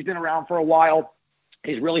 I think he's been around for a while.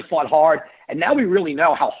 He's really fought hard. And now we really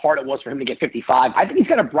know how hard it was for him to get 55. I think he's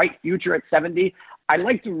got a bright future at 70. I'd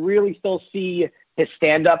like to really still see his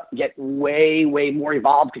stand-up get way, way more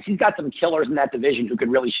evolved because he's got some killers in that division who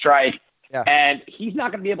could really strike. Yeah. And he's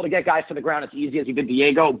not going to be able to get guys to the ground as easy as he did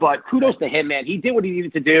Diego, but kudos to him, man. He did what he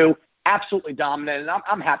needed to do. Absolutely dominant, and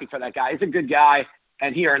I'm happy for that guy. He's a good guy,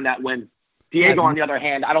 and he earned that win. Diego, on the other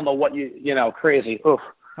hand, I don't know what crazy. Oof.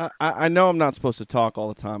 I know I'm not supposed to talk all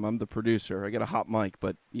the time. I'm the producer. I get a hot mic,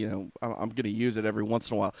 but, I'm going to use it every once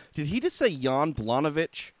in a while. Did he just say Jan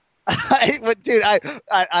Blachowicz? Dude,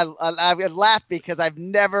 I laugh because I've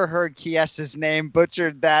never heard Chiesa's name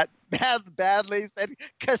butchered that badly. Said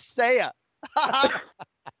Kasaya.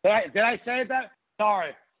 Did I say that?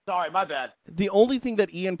 Sorry, my bad. The only thing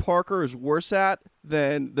that Ian Parker is worse at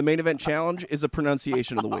than the main event challenge is the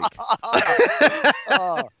pronunciation of the week.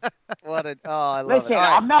 I love Listen, it.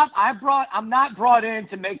 Right. I'm not brought in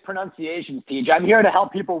to make pronunciations, TJ. I'm here to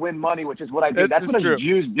help people win money, which is what I do. That's what us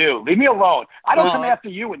Jews do. Leave me alone. I don't come after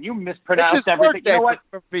you when you mispronounce everything. You know what?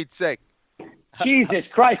 For Pete's sake. Jesus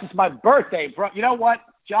Christ, it's my birthday, bro. You know what,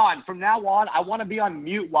 John? From now on, I want to be on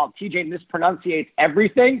mute while TJ mispronunciates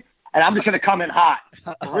everything, and I'm just going to come in hot,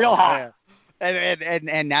 real hot.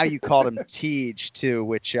 And now you called him Tej too,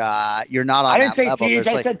 which you're not on. I didn't say level. Tej. I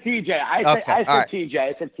said TJ. I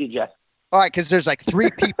said TJ. All right, because there's like 3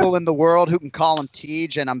 people in the world who can call him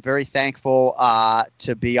Tej, and I'm very thankful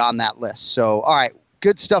to be on that list. So, all right,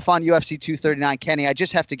 good stuff on UFC 239. Kenny, I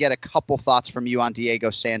just have to get a couple thoughts from you on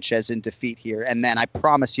Diego Sanchez in defeat here, and then I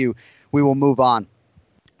promise you we will move on.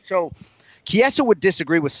 So, Chiesa would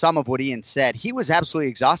disagree with some of what Ian said. He was absolutely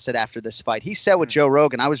exhausted after this fight. He said with Joe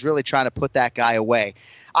Rogan, I was really trying to put that guy away.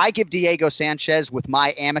 I give Diego Sanchez, with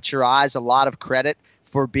my amateur eyes, a lot of credit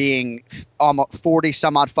for being almost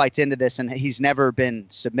 40-some-odd fights into this, and he's never been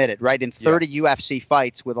submitted, right? In 30 UFC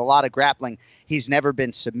fights with a lot of grappling, he's never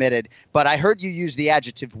been submitted. But I heard you use the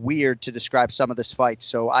adjective weird to describe some of this fight,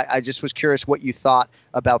 so I just was curious what you thought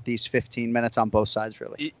about these 15 minutes on both sides,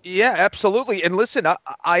 really. Yeah, absolutely. And listen,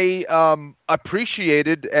 I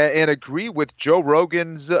appreciated and agree with Joe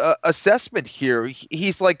Rogan's assessment here.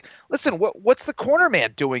 He's like, listen, what's the corner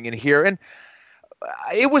man doing in here? And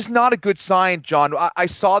it was not a good sign, John. I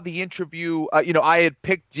saw the interview. I had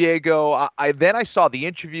picked Diego. Then I saw the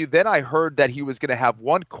interview. Then I heard that he was going to have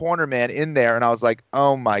one corner man in there. And I was like,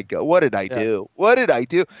 oh, my God, what did I do? What did I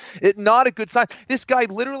do? Not a good sign. This guy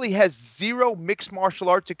literally has 0 mixed martial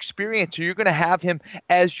arts experience. So you're going to have him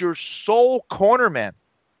as your sole corner man.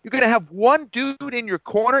 You're going to have one dude in your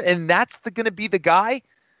corner, and that's going to be the guy?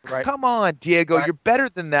 Right. Come on, Diego, you're better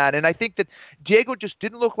than that. And I think that Diego just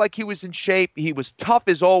didn't look like he was in shape. He was tough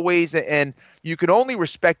as always, and you can only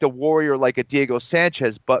respect a warrior like a Diego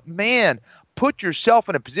Sanchez. But, man, put yourself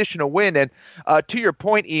in a position to win. And to your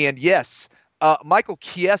point, Ian, yes, Michael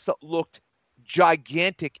Chiesa looked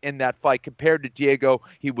gigantic in that fight compared to Diego.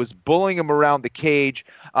 He was bullying him around the cage.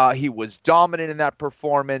 He was dominant in that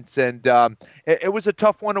performance, and it was a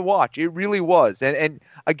tough one to watch. It really was. And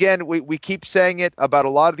again, we keep saying it about a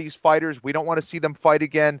lot of these fighters. We don't want to see them fight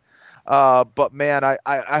again. But man,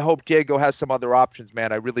 I hope Diego has some other options,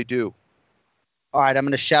 man. I really do. All right, I'm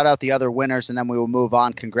going to shout out the other winners, and then we will move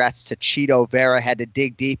on. Congrats to Chito Vera. Had to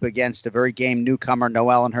dig deep against a very game newcomer,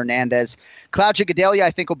 Noelle and Hernandez. Claudia Gadelha,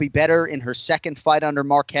 I think, will be better in her second fight under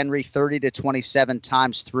Mark Henry, 30-27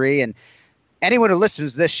 times 3. And anyone who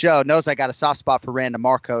listens to this show knows I got a soft spot for Randa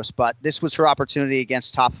Marcos, but this was her opportunity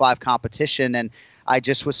against top 5 competition, and I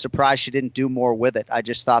just was surprised she didn't do more with it. I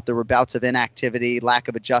just thought there were bouts of inactivity, lack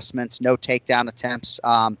of adjustments, no takedown attempts.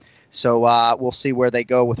 So we'll see where they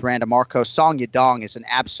go with Randa Marcos. Song Yadong is an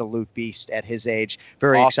absolute beast at his age.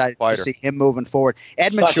 Very awesome excited fighter. To see him moving forward.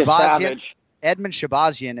 Edmund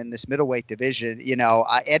Shabazian in this middleweight division,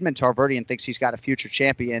 Edmund Tarverdian thinks he's got a future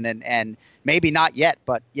champion, and maybe not yet,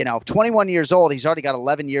 but 21 years old, he's already got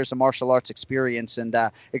 11 years of martial arts experience, and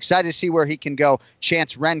excited to see where he can go.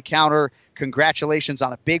 Chance Rencounter, congratulations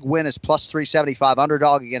on a big win as plus 375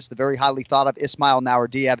 underdog against the very highly thought of Ismail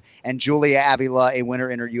Naurdiev, and Julia Avila, a winner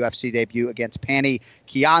in her UFC debut against Pani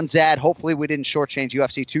Kianzad. Hopefully we didn't shortchange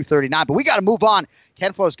UFC 239, but we got to move on.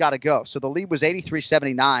 Ken Flo's got to go. So the lead was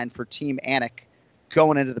 83-79 for Team Anik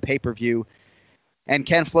going into the pay-per-view. And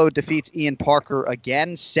Ken Flo defeats Ian Parker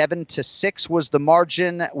again. 7-6 was the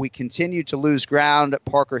margin. We continued to lose ground.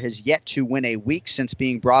 Parker has yet to win a week since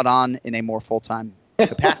being brought on in a more full-time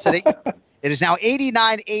capacity. It is now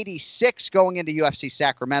 89-86 going into UFC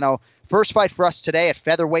Sacramento. First fight for us today at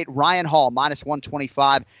featherweight, Ryan Hall, minus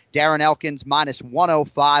 125. Darren Elkins, minus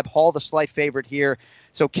 105. Hall, the slight favorite here.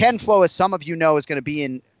 So Ken Flo, as some of you know, is going to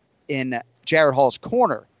be in Jared Hall's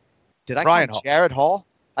corner. Did I Ryan call Hall. Jared Hall?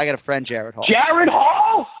 I got a friend, Jared Hall. Jared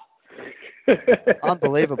Hall?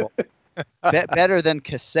 Unbelievable. Better than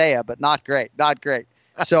Kaseya, but not great. Not great.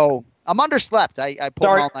 So I'm underslept. I pulled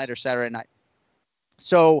an all-nighter Saturday night.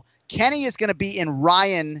 So Kenny is going to be in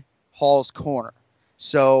Ryan Hall's corner.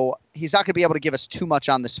 So he's not going to be able to give us too much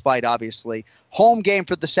on this fight, obviously. Home game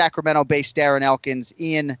for the Sacramento-based Darren Elkins.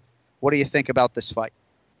 Ian, what do you think about this fight?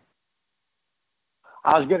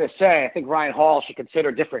 I was going to say, I think Ryan Hall should consider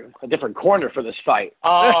a different corner for this fight.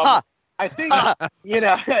 I think, you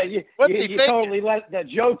totally let the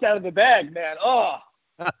jokes out of the bag, man.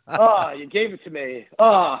 You gave it to me.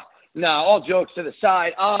 No, all jokes to the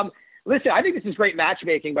side. Listen, I think this is great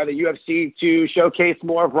matchmaking by the UFC to showcase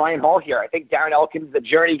more of Ryan Hall here. I think Darren Elkins, the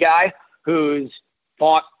journey guy who's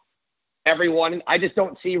fought everyone. I just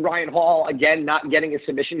don't see Ryan Hall, again, not getting a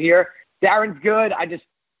submission here. Darren's good.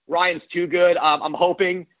 Ryan's too good. I'm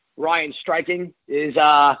hoping Ryan's striking is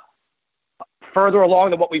further along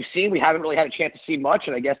than what we've seen. We haven't really had a chance to see much,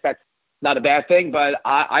 and I guess that's not a bad thing. But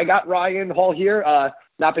I got Ryan Hall here,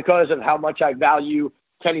 not because of how much I value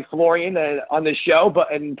Kenny Florian on this show,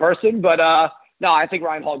 but in person. But no, I think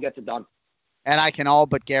Ryan Hall gets it done. And I can all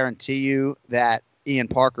but guarantee you that Ian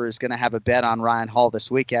Parker is going to have a bet on Ryan Hall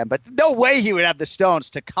this weekend, but no way he would have the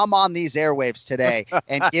stones to come on these airwaves today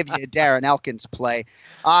and give you a Darren Elkins play.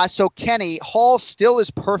 So Kenny, Hall still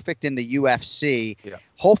is perfect in the UFC. Yeah.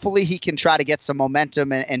 Hopefully he can try to get some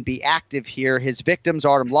momentum and be active here. His victims,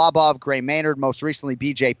 Artem Lobov, Gray Maynard, most recently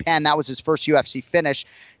BJ Penn. That was his first UFC finish.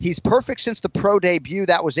 He's perfect since the pro debut.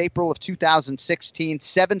 That was April of 2016.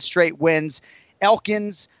 7 straight wins.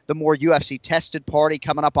 Elkins, the more UFC-tested party,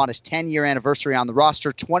 coming up on his 10-year anniversary on the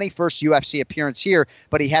roster, 21st UFC appearance here,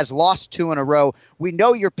 but he has lost 2 in a row. We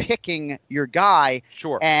know you're picking your guy,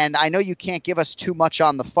 sure, and I know you can't give us too much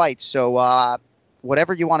on the fight, so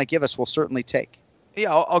whatever you want to give us, we'll certainly take.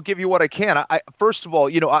 Yeah, I'll give you what I can. First of all,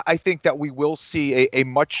 I think that we will see a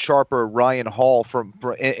much sharper Ryan Hall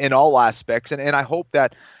in all aspects, and I hope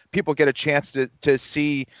that people get a chance to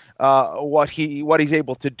see what he's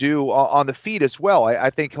able to do on the feet as well. I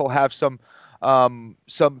think he'll have some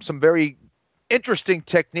very interesting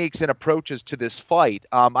techniques and approaches to this fight.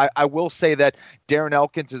 I will say that Darren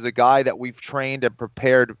Elkins is a guy that we've trained and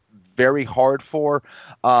prepared very hard for.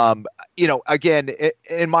 Again,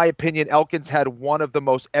 in my opinion, Elkins had one of the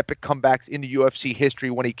most epic comebacks in the UFC history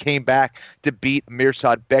when he came back to beat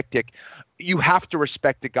Mirsad Bektic. You have to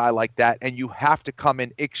respect a guy like that, and you have to come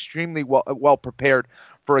in extremely well prepared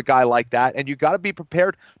for a guy like that, and you got to be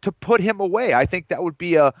prepared to put him away. I think that would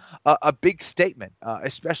be a big statement,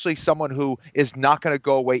 especially someone who is not going to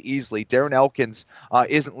go away easily. Darren Elkins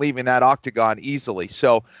isn't leaving that octagon easily,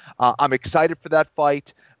 so I'm excited for that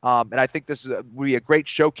fight, and I think this will be a great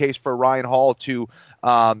showcase for Ryan Hall to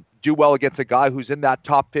do well against a guy who's in that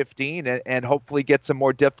top 15 and hopefully get some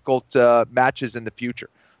more difficult matches in the future.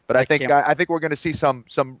 But I think we're going to see some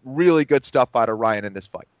really good stuff out of Ryan in this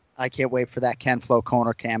fight. I can't wait for that Ken Flo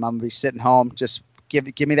corner cam. I'm going to be sitting home. Just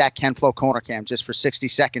give me that Ken Flo corner cam just for 60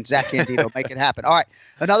 seconds. Zach Candido, make it happen. All right.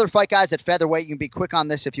 Another fight, guys, at featherweight. You can be quick on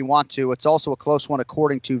this if you want to. It's also a close one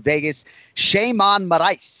according to Vegas. Shayman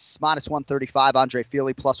Moraes, minus 135. Andre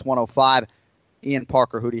Fili, plus 105. Ian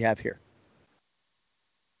Parker, who do you have here?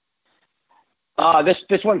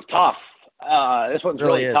 This one's tough. This one's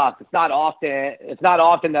really tough. It's not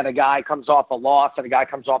often that a guy comes off a loss and a guy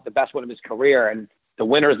comes off the best win of his career, and the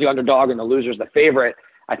winner is the underdog and the loser is the favorite.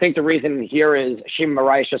 I think the reason here is Shimon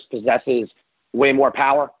Moraes just possesses way more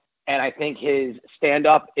power, and I think his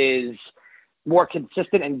stand-up is more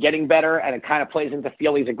consistent and getting better, and it kind of plays into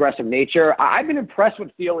Fili's aggressive nature. I've been impressed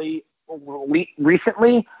with Fili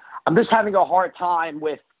recently. I'm just having a hard time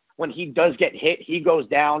with when he does get hit, he goes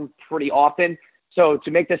down pretty often. So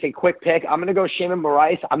to make this a quick pick, I'm going to go Shimon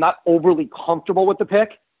Moraes. I'm not overly comfortable with the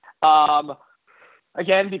pick.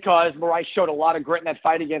 Again, because Moraes showed a lot of grit in that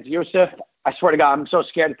fight against Yusuf. I swear to God, I'm so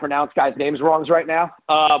scared to pronounce guys' names wrong right now.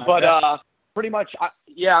 Pretty much,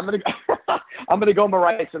 I'm going to go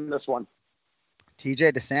Moraes in this one.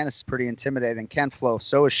 TJ DeSantis is pretty intimidating. Ken Flo,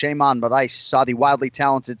 so is Shimon Moraes. Saw the wildly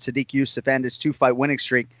talented Sadiq Yusuf end his 2-fight winning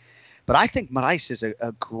streak. But I think Moraes is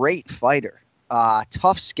a great fighter.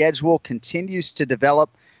 Tough schedule, continues to develop.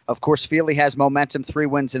 Of course, Fili has momentum, 3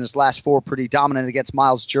 wins in his last 4, pretty dominant against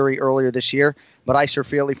Miles Jury earlier this year. Moraes or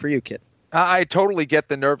Fili for you, kid? I totally get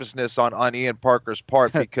the nervousness on Ian Parker's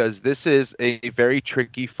part because this is a very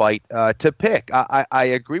tricky fight to pick. I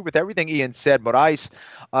agree with everything Ian said. Moraes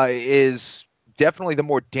is definitely the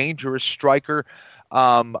more dangerous striker.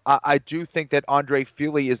 I do think that Andre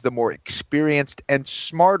Fili is the more experienced and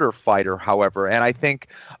smarter fighter, however, and I think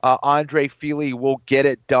Andre Fili will get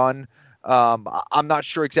it done. I'm not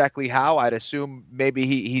sure exactly how. I'd assume maybe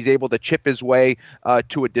he's able to chip his way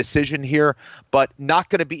to a decision here, but not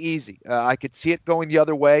going to be easy. I could see it going the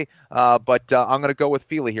other way, but I'm going to go with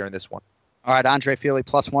Fili here in this one. All right, Andre Fili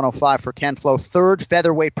plus 105 for Ken Flo. Third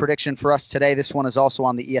featherweight prediction for us today. This one is also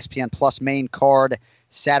on the ESPN Plus main card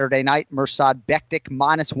Saturday night. Mirsad Bektic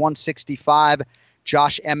minus 165.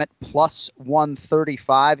 Josh Emmett plus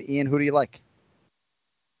 135. Ian, who do you like?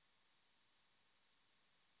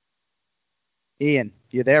 Ian,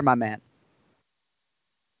 you there, my man?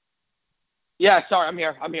 Yeah, sorry, I'm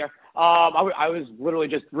here. I was literally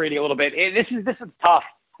just reading a little bit. This is tough.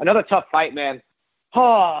 Another tough fight, man.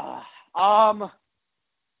 All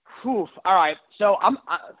right. So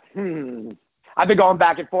I've been going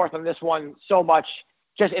back and forth on this one so much.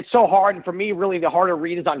 Just it's so hard, and for me, really, the harder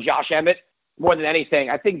read is on Josh Emmett more than anything.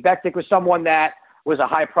 I think Bektic was someone that was a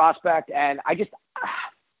high prospect, and I just,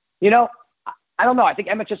 I don't know. I think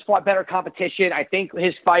Emmett just fought better competition. I think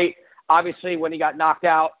his fight, obviously, when he got knocked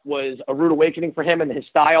out, was a rude awakening for him and his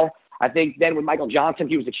style. I think then with Michael Johnson,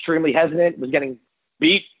 he was extremely hesitant, was getting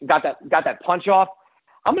beat, got that punch off.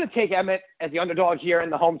 I'm going to take Emmett as the underdog here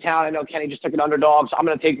in the hometown. I know Kenny just took an underdog, so I'm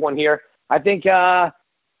going to take one here. I think,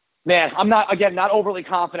 I'm not overly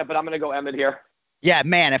confident, but I'm going to go Emmett here. Yeah,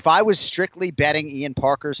 man, if I was strictly betting Ian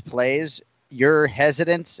Parker's plays, your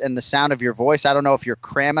hesitance and the sound of your voice, I don't know if you're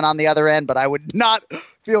cramming on the other end, but I would not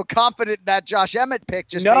feel confident in that Josh Emmett pick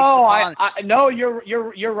based upon... No,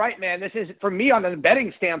 you're right, man. This is, for me, on the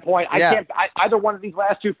betting standpoint, I can't, either one of these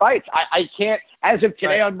last 2 fights, I can't, as of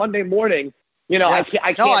today on Monday morning, I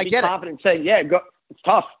can't be confident saying, go. It's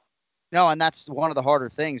tough. No, and that's one of the harder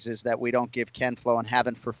things is that we don't give Ken Flo, and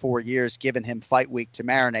haven't for 4 years, given him fight week to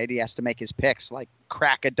marinate. He has to make his picks like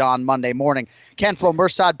crack of dawn Monday morning. Ken Flo,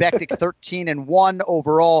 Mirsad Bektic, 13-1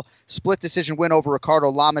 overall. Split decision win over Ricardo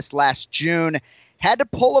Lamas last June. Had to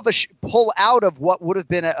pull out of what would have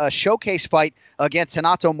been a showcase fight against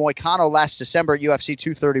Renato Moicano last December at UFC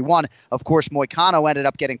 231. Of course, Moicano ended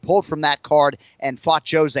up getting pulled from that card and fought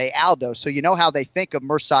Jose Aldo. So you know how they think of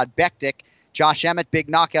Mirsad Bektic. Josh Emmett, big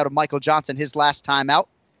knockout of Michael Johnson his last time out.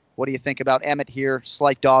 What do you think about Emmett here?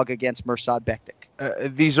 Slight dog against Mirsad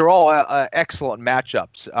Bektic. These are all excellent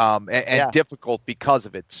matchups and difficult because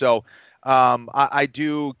of it. So I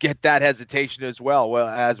do get that hesitation as well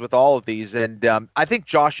as with all of these. And I think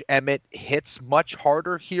Josh Emmett hits much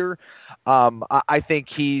harder here. I think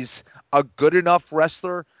he's a good enough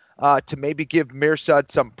wrestler to maybe give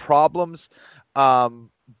Mirsad some problems.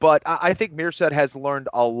 But I think Mirsad has learned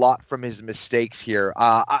a lot from his mistakes here.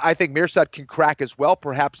 I think Mirsad can crack as well,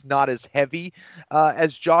 perhaps not as heavy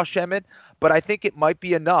as Josh Emmett, but I think it might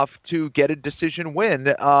be enough to get a decision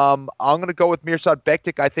win. I'm going to go with Mirsad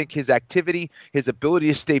Bektic. I think his activity, his ability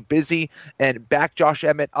to stay busy and back Josh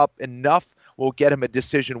Emmett up enough will get him a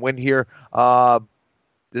decision win here.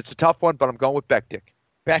 It's a tough one, but I'm going with Bektic.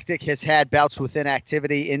 Bektic has had bouts with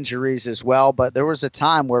inactivity, injuries as well, but there was a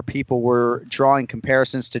time where people were drawing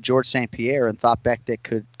comparisons to George St. Pierre and thought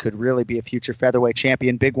Bektic could really be a future featherweight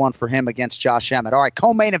champion. Big one for him against Josh Emmett. All right,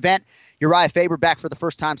 co-main event, Uriah Faber back for the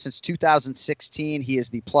first time since 2016. He is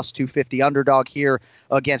the plus 250 underdog here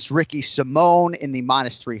against Ricky Simone in the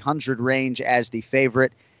minus 300 range as the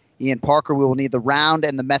favorite. Ian Parker, we will need the round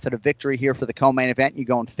and the method of victory here for the co-main event. You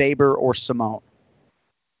going Faber or Simone?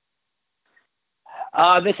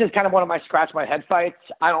 This is kind of one of my scratch my head fights.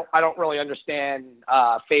 I don't really understand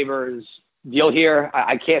Faber's deal here.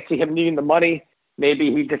 I can't see him needing the money.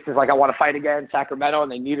 Maybe he just is like, I want to fight again, Sacramento,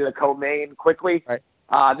 and they needed a co-main quickly. Right.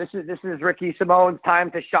 This is Ricky Simone's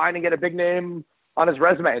time to shine and get a big name on his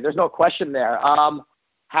resume. There's no question there.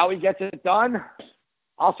 How he gets it done,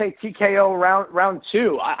 I'll say TKO round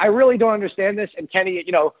 2. I really don't understand this. And Kenny,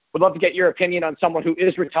 would love to get your opinion on someone who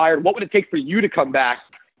is retired. What would it take for you to come back?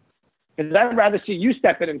 Because I'd rather see you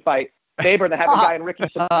step in and fight Faber than have a guy in Ricky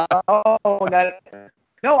Simone.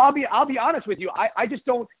 No, I'll be honest with you. I just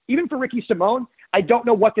don't, even for Ricky Simone, I don't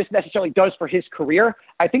know what this necessarily does for his career.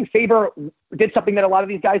 I think Faber did something that a lot of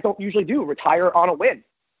these guys don't usually do, retire on a win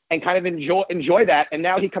and kind of enjoy that. And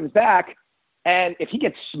now he comes back, and if he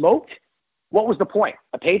gets smoked, what was the point?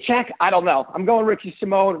 A paycheck? I don't know. I'm going Ricky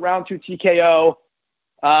Simone, round 2 TKO.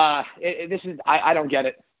 I don't get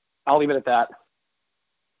it. I'll leave it at that.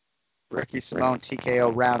 Ricky Simone,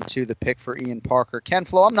 TKO, round 2, the pick for Ian Parker. Ken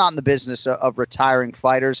Flo, I'm not in the business of retiring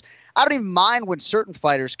fighters. I don't even mind when certain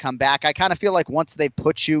fighters come back. I kind of feel like once they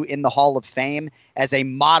put you in the Hall of Fame as a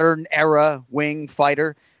modern era wing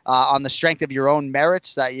fighter on the strength of your own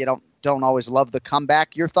merits, that you don't always love the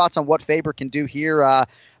comeback. Your thoughts on what Faber can do here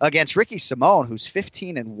against Ricky Simone, who's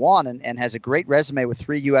 15-1 and has a great resume with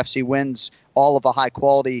 3 UFC wins, all of a high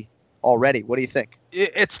quality already. What do you think?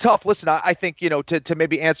 It's tough. Listen, I think, to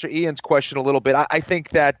maybe answer Ian's question a little bit, I think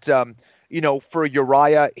that, for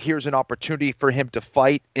Uriah, here's an opportunity for him to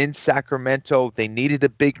fight in Sacramento. They needed a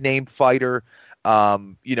big name fighter.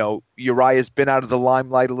 Uriah's been out of the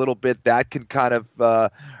limelight a little bit. That can kind of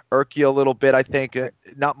irk you a little bit, I think.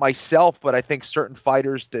 Not myself, but I think certain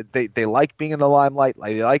fighters, that they like being in the limelight.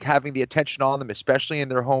 They like having the attention on them, especially in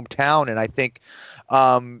their hometown. And I think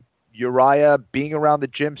Uriah, being around the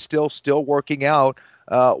gym, still working out,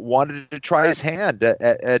 wanted to try his hand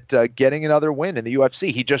at getting another win in the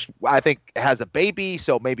UFC. He just, I think, has a baby,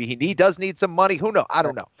 so maybe he does need some money. Who knows? I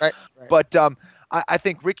don't know. Right. But I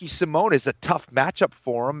think Ricky Simone is a tough matchup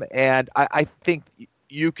for him, and I think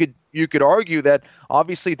you could argue that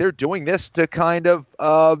obviously they're doing this to kind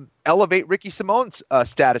of elevate Ricky Simone's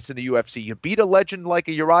status in the UFC. You beat a legend like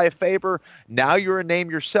a Uriah Faber, now you're a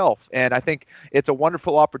name yourself, and I think it's a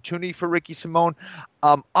wonderful opportunity for Ricky Simone.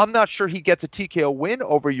 I'm not sure he gets a TKO win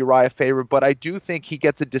over Uriah Faber, but I do think he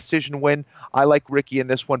gets a decision win. I like Ricky in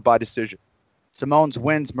this one by decision. Simone's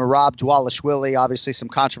wins Merab Dvalishvili, obviously some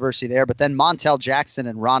controversy there, but then Montel Jackson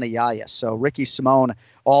and Rani Yahya. So Ricky Simone,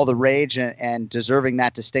 all the rage and deserving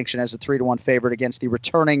that distinction as a 3-1 favorite against the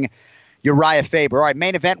returning Uriah Faber. All right,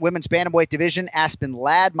 main event, women's bantamweight division, Aspen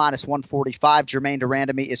Ladd -145. Jermaine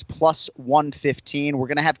Randamie is +115. We're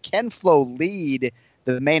going to have Ken Flo lead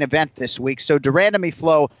the main event this week. So Randamie,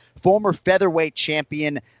 Flo, former featherweight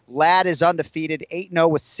champion. Ladd is undefeated, 8-0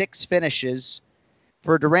 with 6 finishes.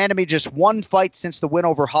 For Randamie, just 1 fight since the win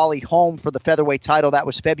over Holly Holm for the featherweight title. That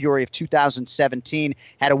was February of 2017.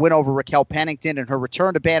 Had a win over Raquel Pennington in her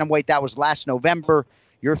return to bantamweight. That was last November.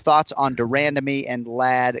 Your thoughts on Randamie and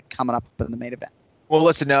Ladd coming up in the main event? Well,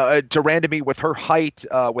 listen, Randamie, with her height,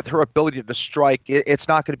 with her ability to strike, it's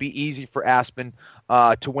not going to be easy for Aspen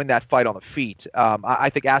to win that fight on the feet. I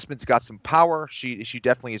think Aspen's got some power. She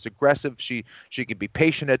definitely is aggressive. She can be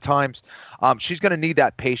patient at times. She's going to need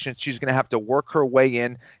that patience. She's going to have to work her way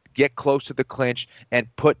in, get close to the clinch, and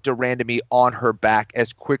put Randamie on her back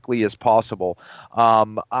as quickly as possible.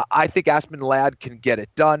 I think Aspen Ladd can get it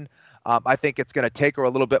done. I think it's going to take her a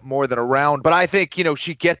little bit more than a round, but I think,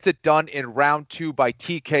 she gets it done in round 2 by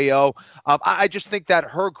TKO. I just think that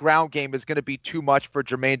her ground game is going to be too much for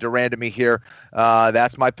Jermaine Randamie here.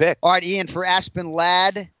 That's my pick. All right, Ian, for Aspen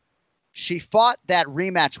Ladd, she fought that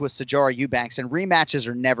rematch with Sijara Eubanks, and rematches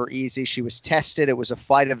are never easy. She was tested. It was a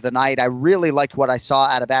fight of the night. I really liked what I saw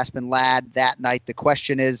out of Aspen Ladd that night. The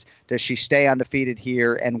question is, does she stay undefeated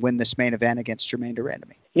here and win this main event against Jermaine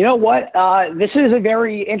Randamie? You know what? This is a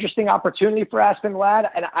very interesting opportunity for Aspen Ladd,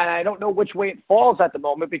 and I don't know which way it falls at the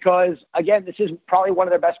moment because, again, this is probably one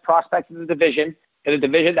of their best prospects in the division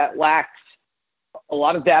that lacks a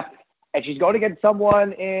lot of depth, and she's going against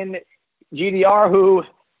someone in GDR who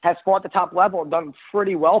has fought at the top level and done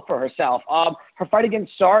pretty well for herself. Her fight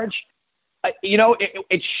against Sarge,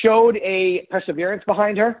 it showed a perseverance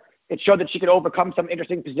behind her. It showed that she could overcome some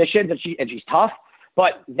interesting positions, and she's tough.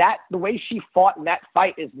 But the way she fought in that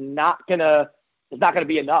fight is not gonna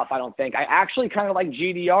be enough, I don't think. I actually kind of like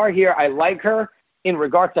GDR here. I like her in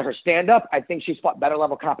regards to her stand-up. I think she's fought better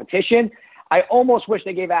level competition. I almost wish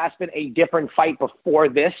they gave Aspen a different fight before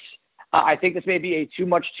this. I think this may be a too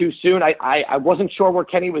much too soon. I wasn't sure where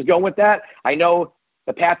Kenny was going with that. I know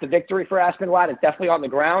the path to victory for Aspinwall is definitely on the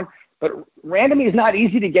ground, but Randamie is not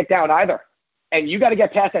easy to get down either. And you got to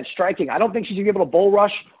get past that striking. I don't think she's going to be able to bull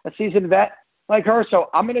rush a seasoned vet like her. So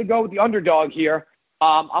I'm going to go with the underdog here.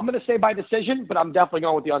 I'm going to say by decision, but I'm definitely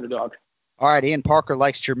going with the underdog. All right, Ian Parker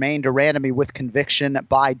likes Jermaine to Randamie with conviction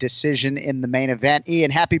by decision in the main event. Ian,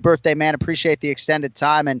 happy birthday, man. Appreciate the extended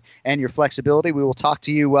time and your flexibility. We will talk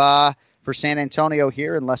to you for San Antonio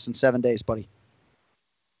here in less than 7 days, buddy.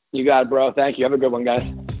 You got it, bro. Thank you. Have a good one, guys.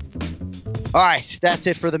 All right, that's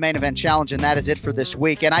it for the main event challenge, and that is it for this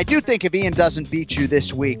week. And I do think if Ian doesn't beat you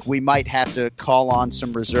this week, we might have to call on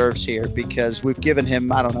some reserves here because we've given him,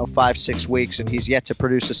 5-6 weeks, and he's yet to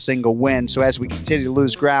produce a single win. So as we continue to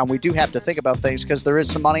lose ground, we do have to think about things because there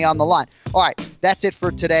is some money on the line. All right, that's it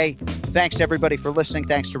for today. Thanks to everybody for listening.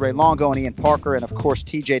 Thanks to Ray Longo and Ian Parker, and of course,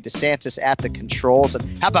 TJ DeSantis at the controls.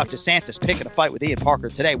 And how about DeSantis picking a fight with Ian Parker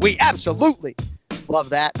today? We absolutely love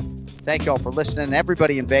that. Thank you all for listening, and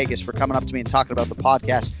everybody in Vegas for coming up to me and talking about the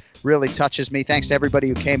podcast. Really touches me. Thanks to everybody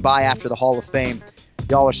who came by after the Hall of Fame.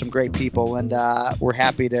 Y'all are some great people, and we're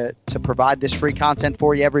happy to provide this free content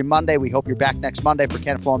for you every Monday. We hope you're back next Monday. For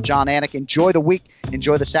Ken Flo, I'm John Anik. Enjoy the week.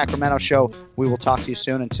 Enjoy the Sacramento show. We will talk to you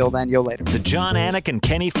soon. Until then, yo later. The John Anik and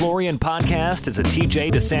Kenny Florian podcast is a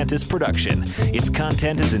TJ DeSantis production. Its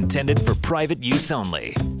content is intended for private use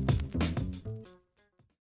only.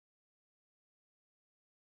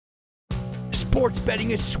 Sports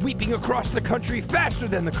betting is sweeping across the country faster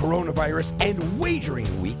than the coronavirus, and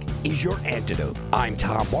Wagering Week is your antidote. I'm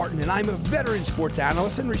Tom Barton, and I'm a veteran sports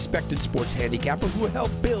analyst and respected sports handicapper who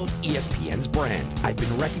helped build ESPN's brand. I've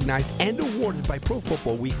been recognized and awarded by Pro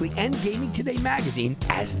Football Weekly and Gaming Today magazine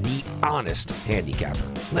as the honest handicapper.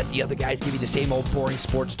 Let the other guys give you the same old boring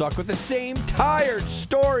sports talk with the same tired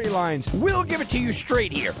storylines. We'll give it to you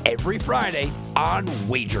straight here every Friday on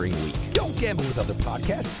Wagering Week. Don't gamble with other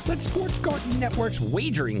podcasts. Let Sports Garden Network's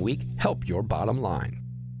Wagering Week help your bottom line.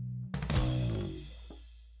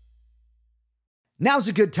 Now's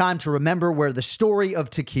a good time to remember where the story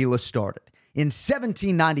of tequila started. In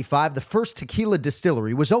 1795, the first tequila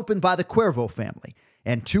distillery was opened by the Cuervo family,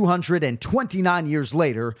 and 229 years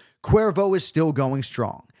later, Cuervo is still going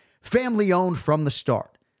strong. Family-owned from the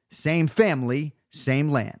start. Same family,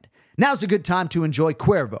 same land. Now's a good time to enjoy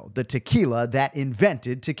Cuervo, the tequila that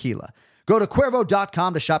invented tequila. Go to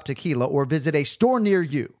Cuervo.com to shop tequila or visit a store near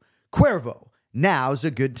you. Cuervo, now's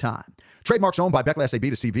a good time. Trademarks owned by Beckless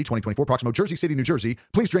AB to CV 2024, Proximo, Jersey City, New Jersey.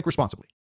 Please drink responsibly.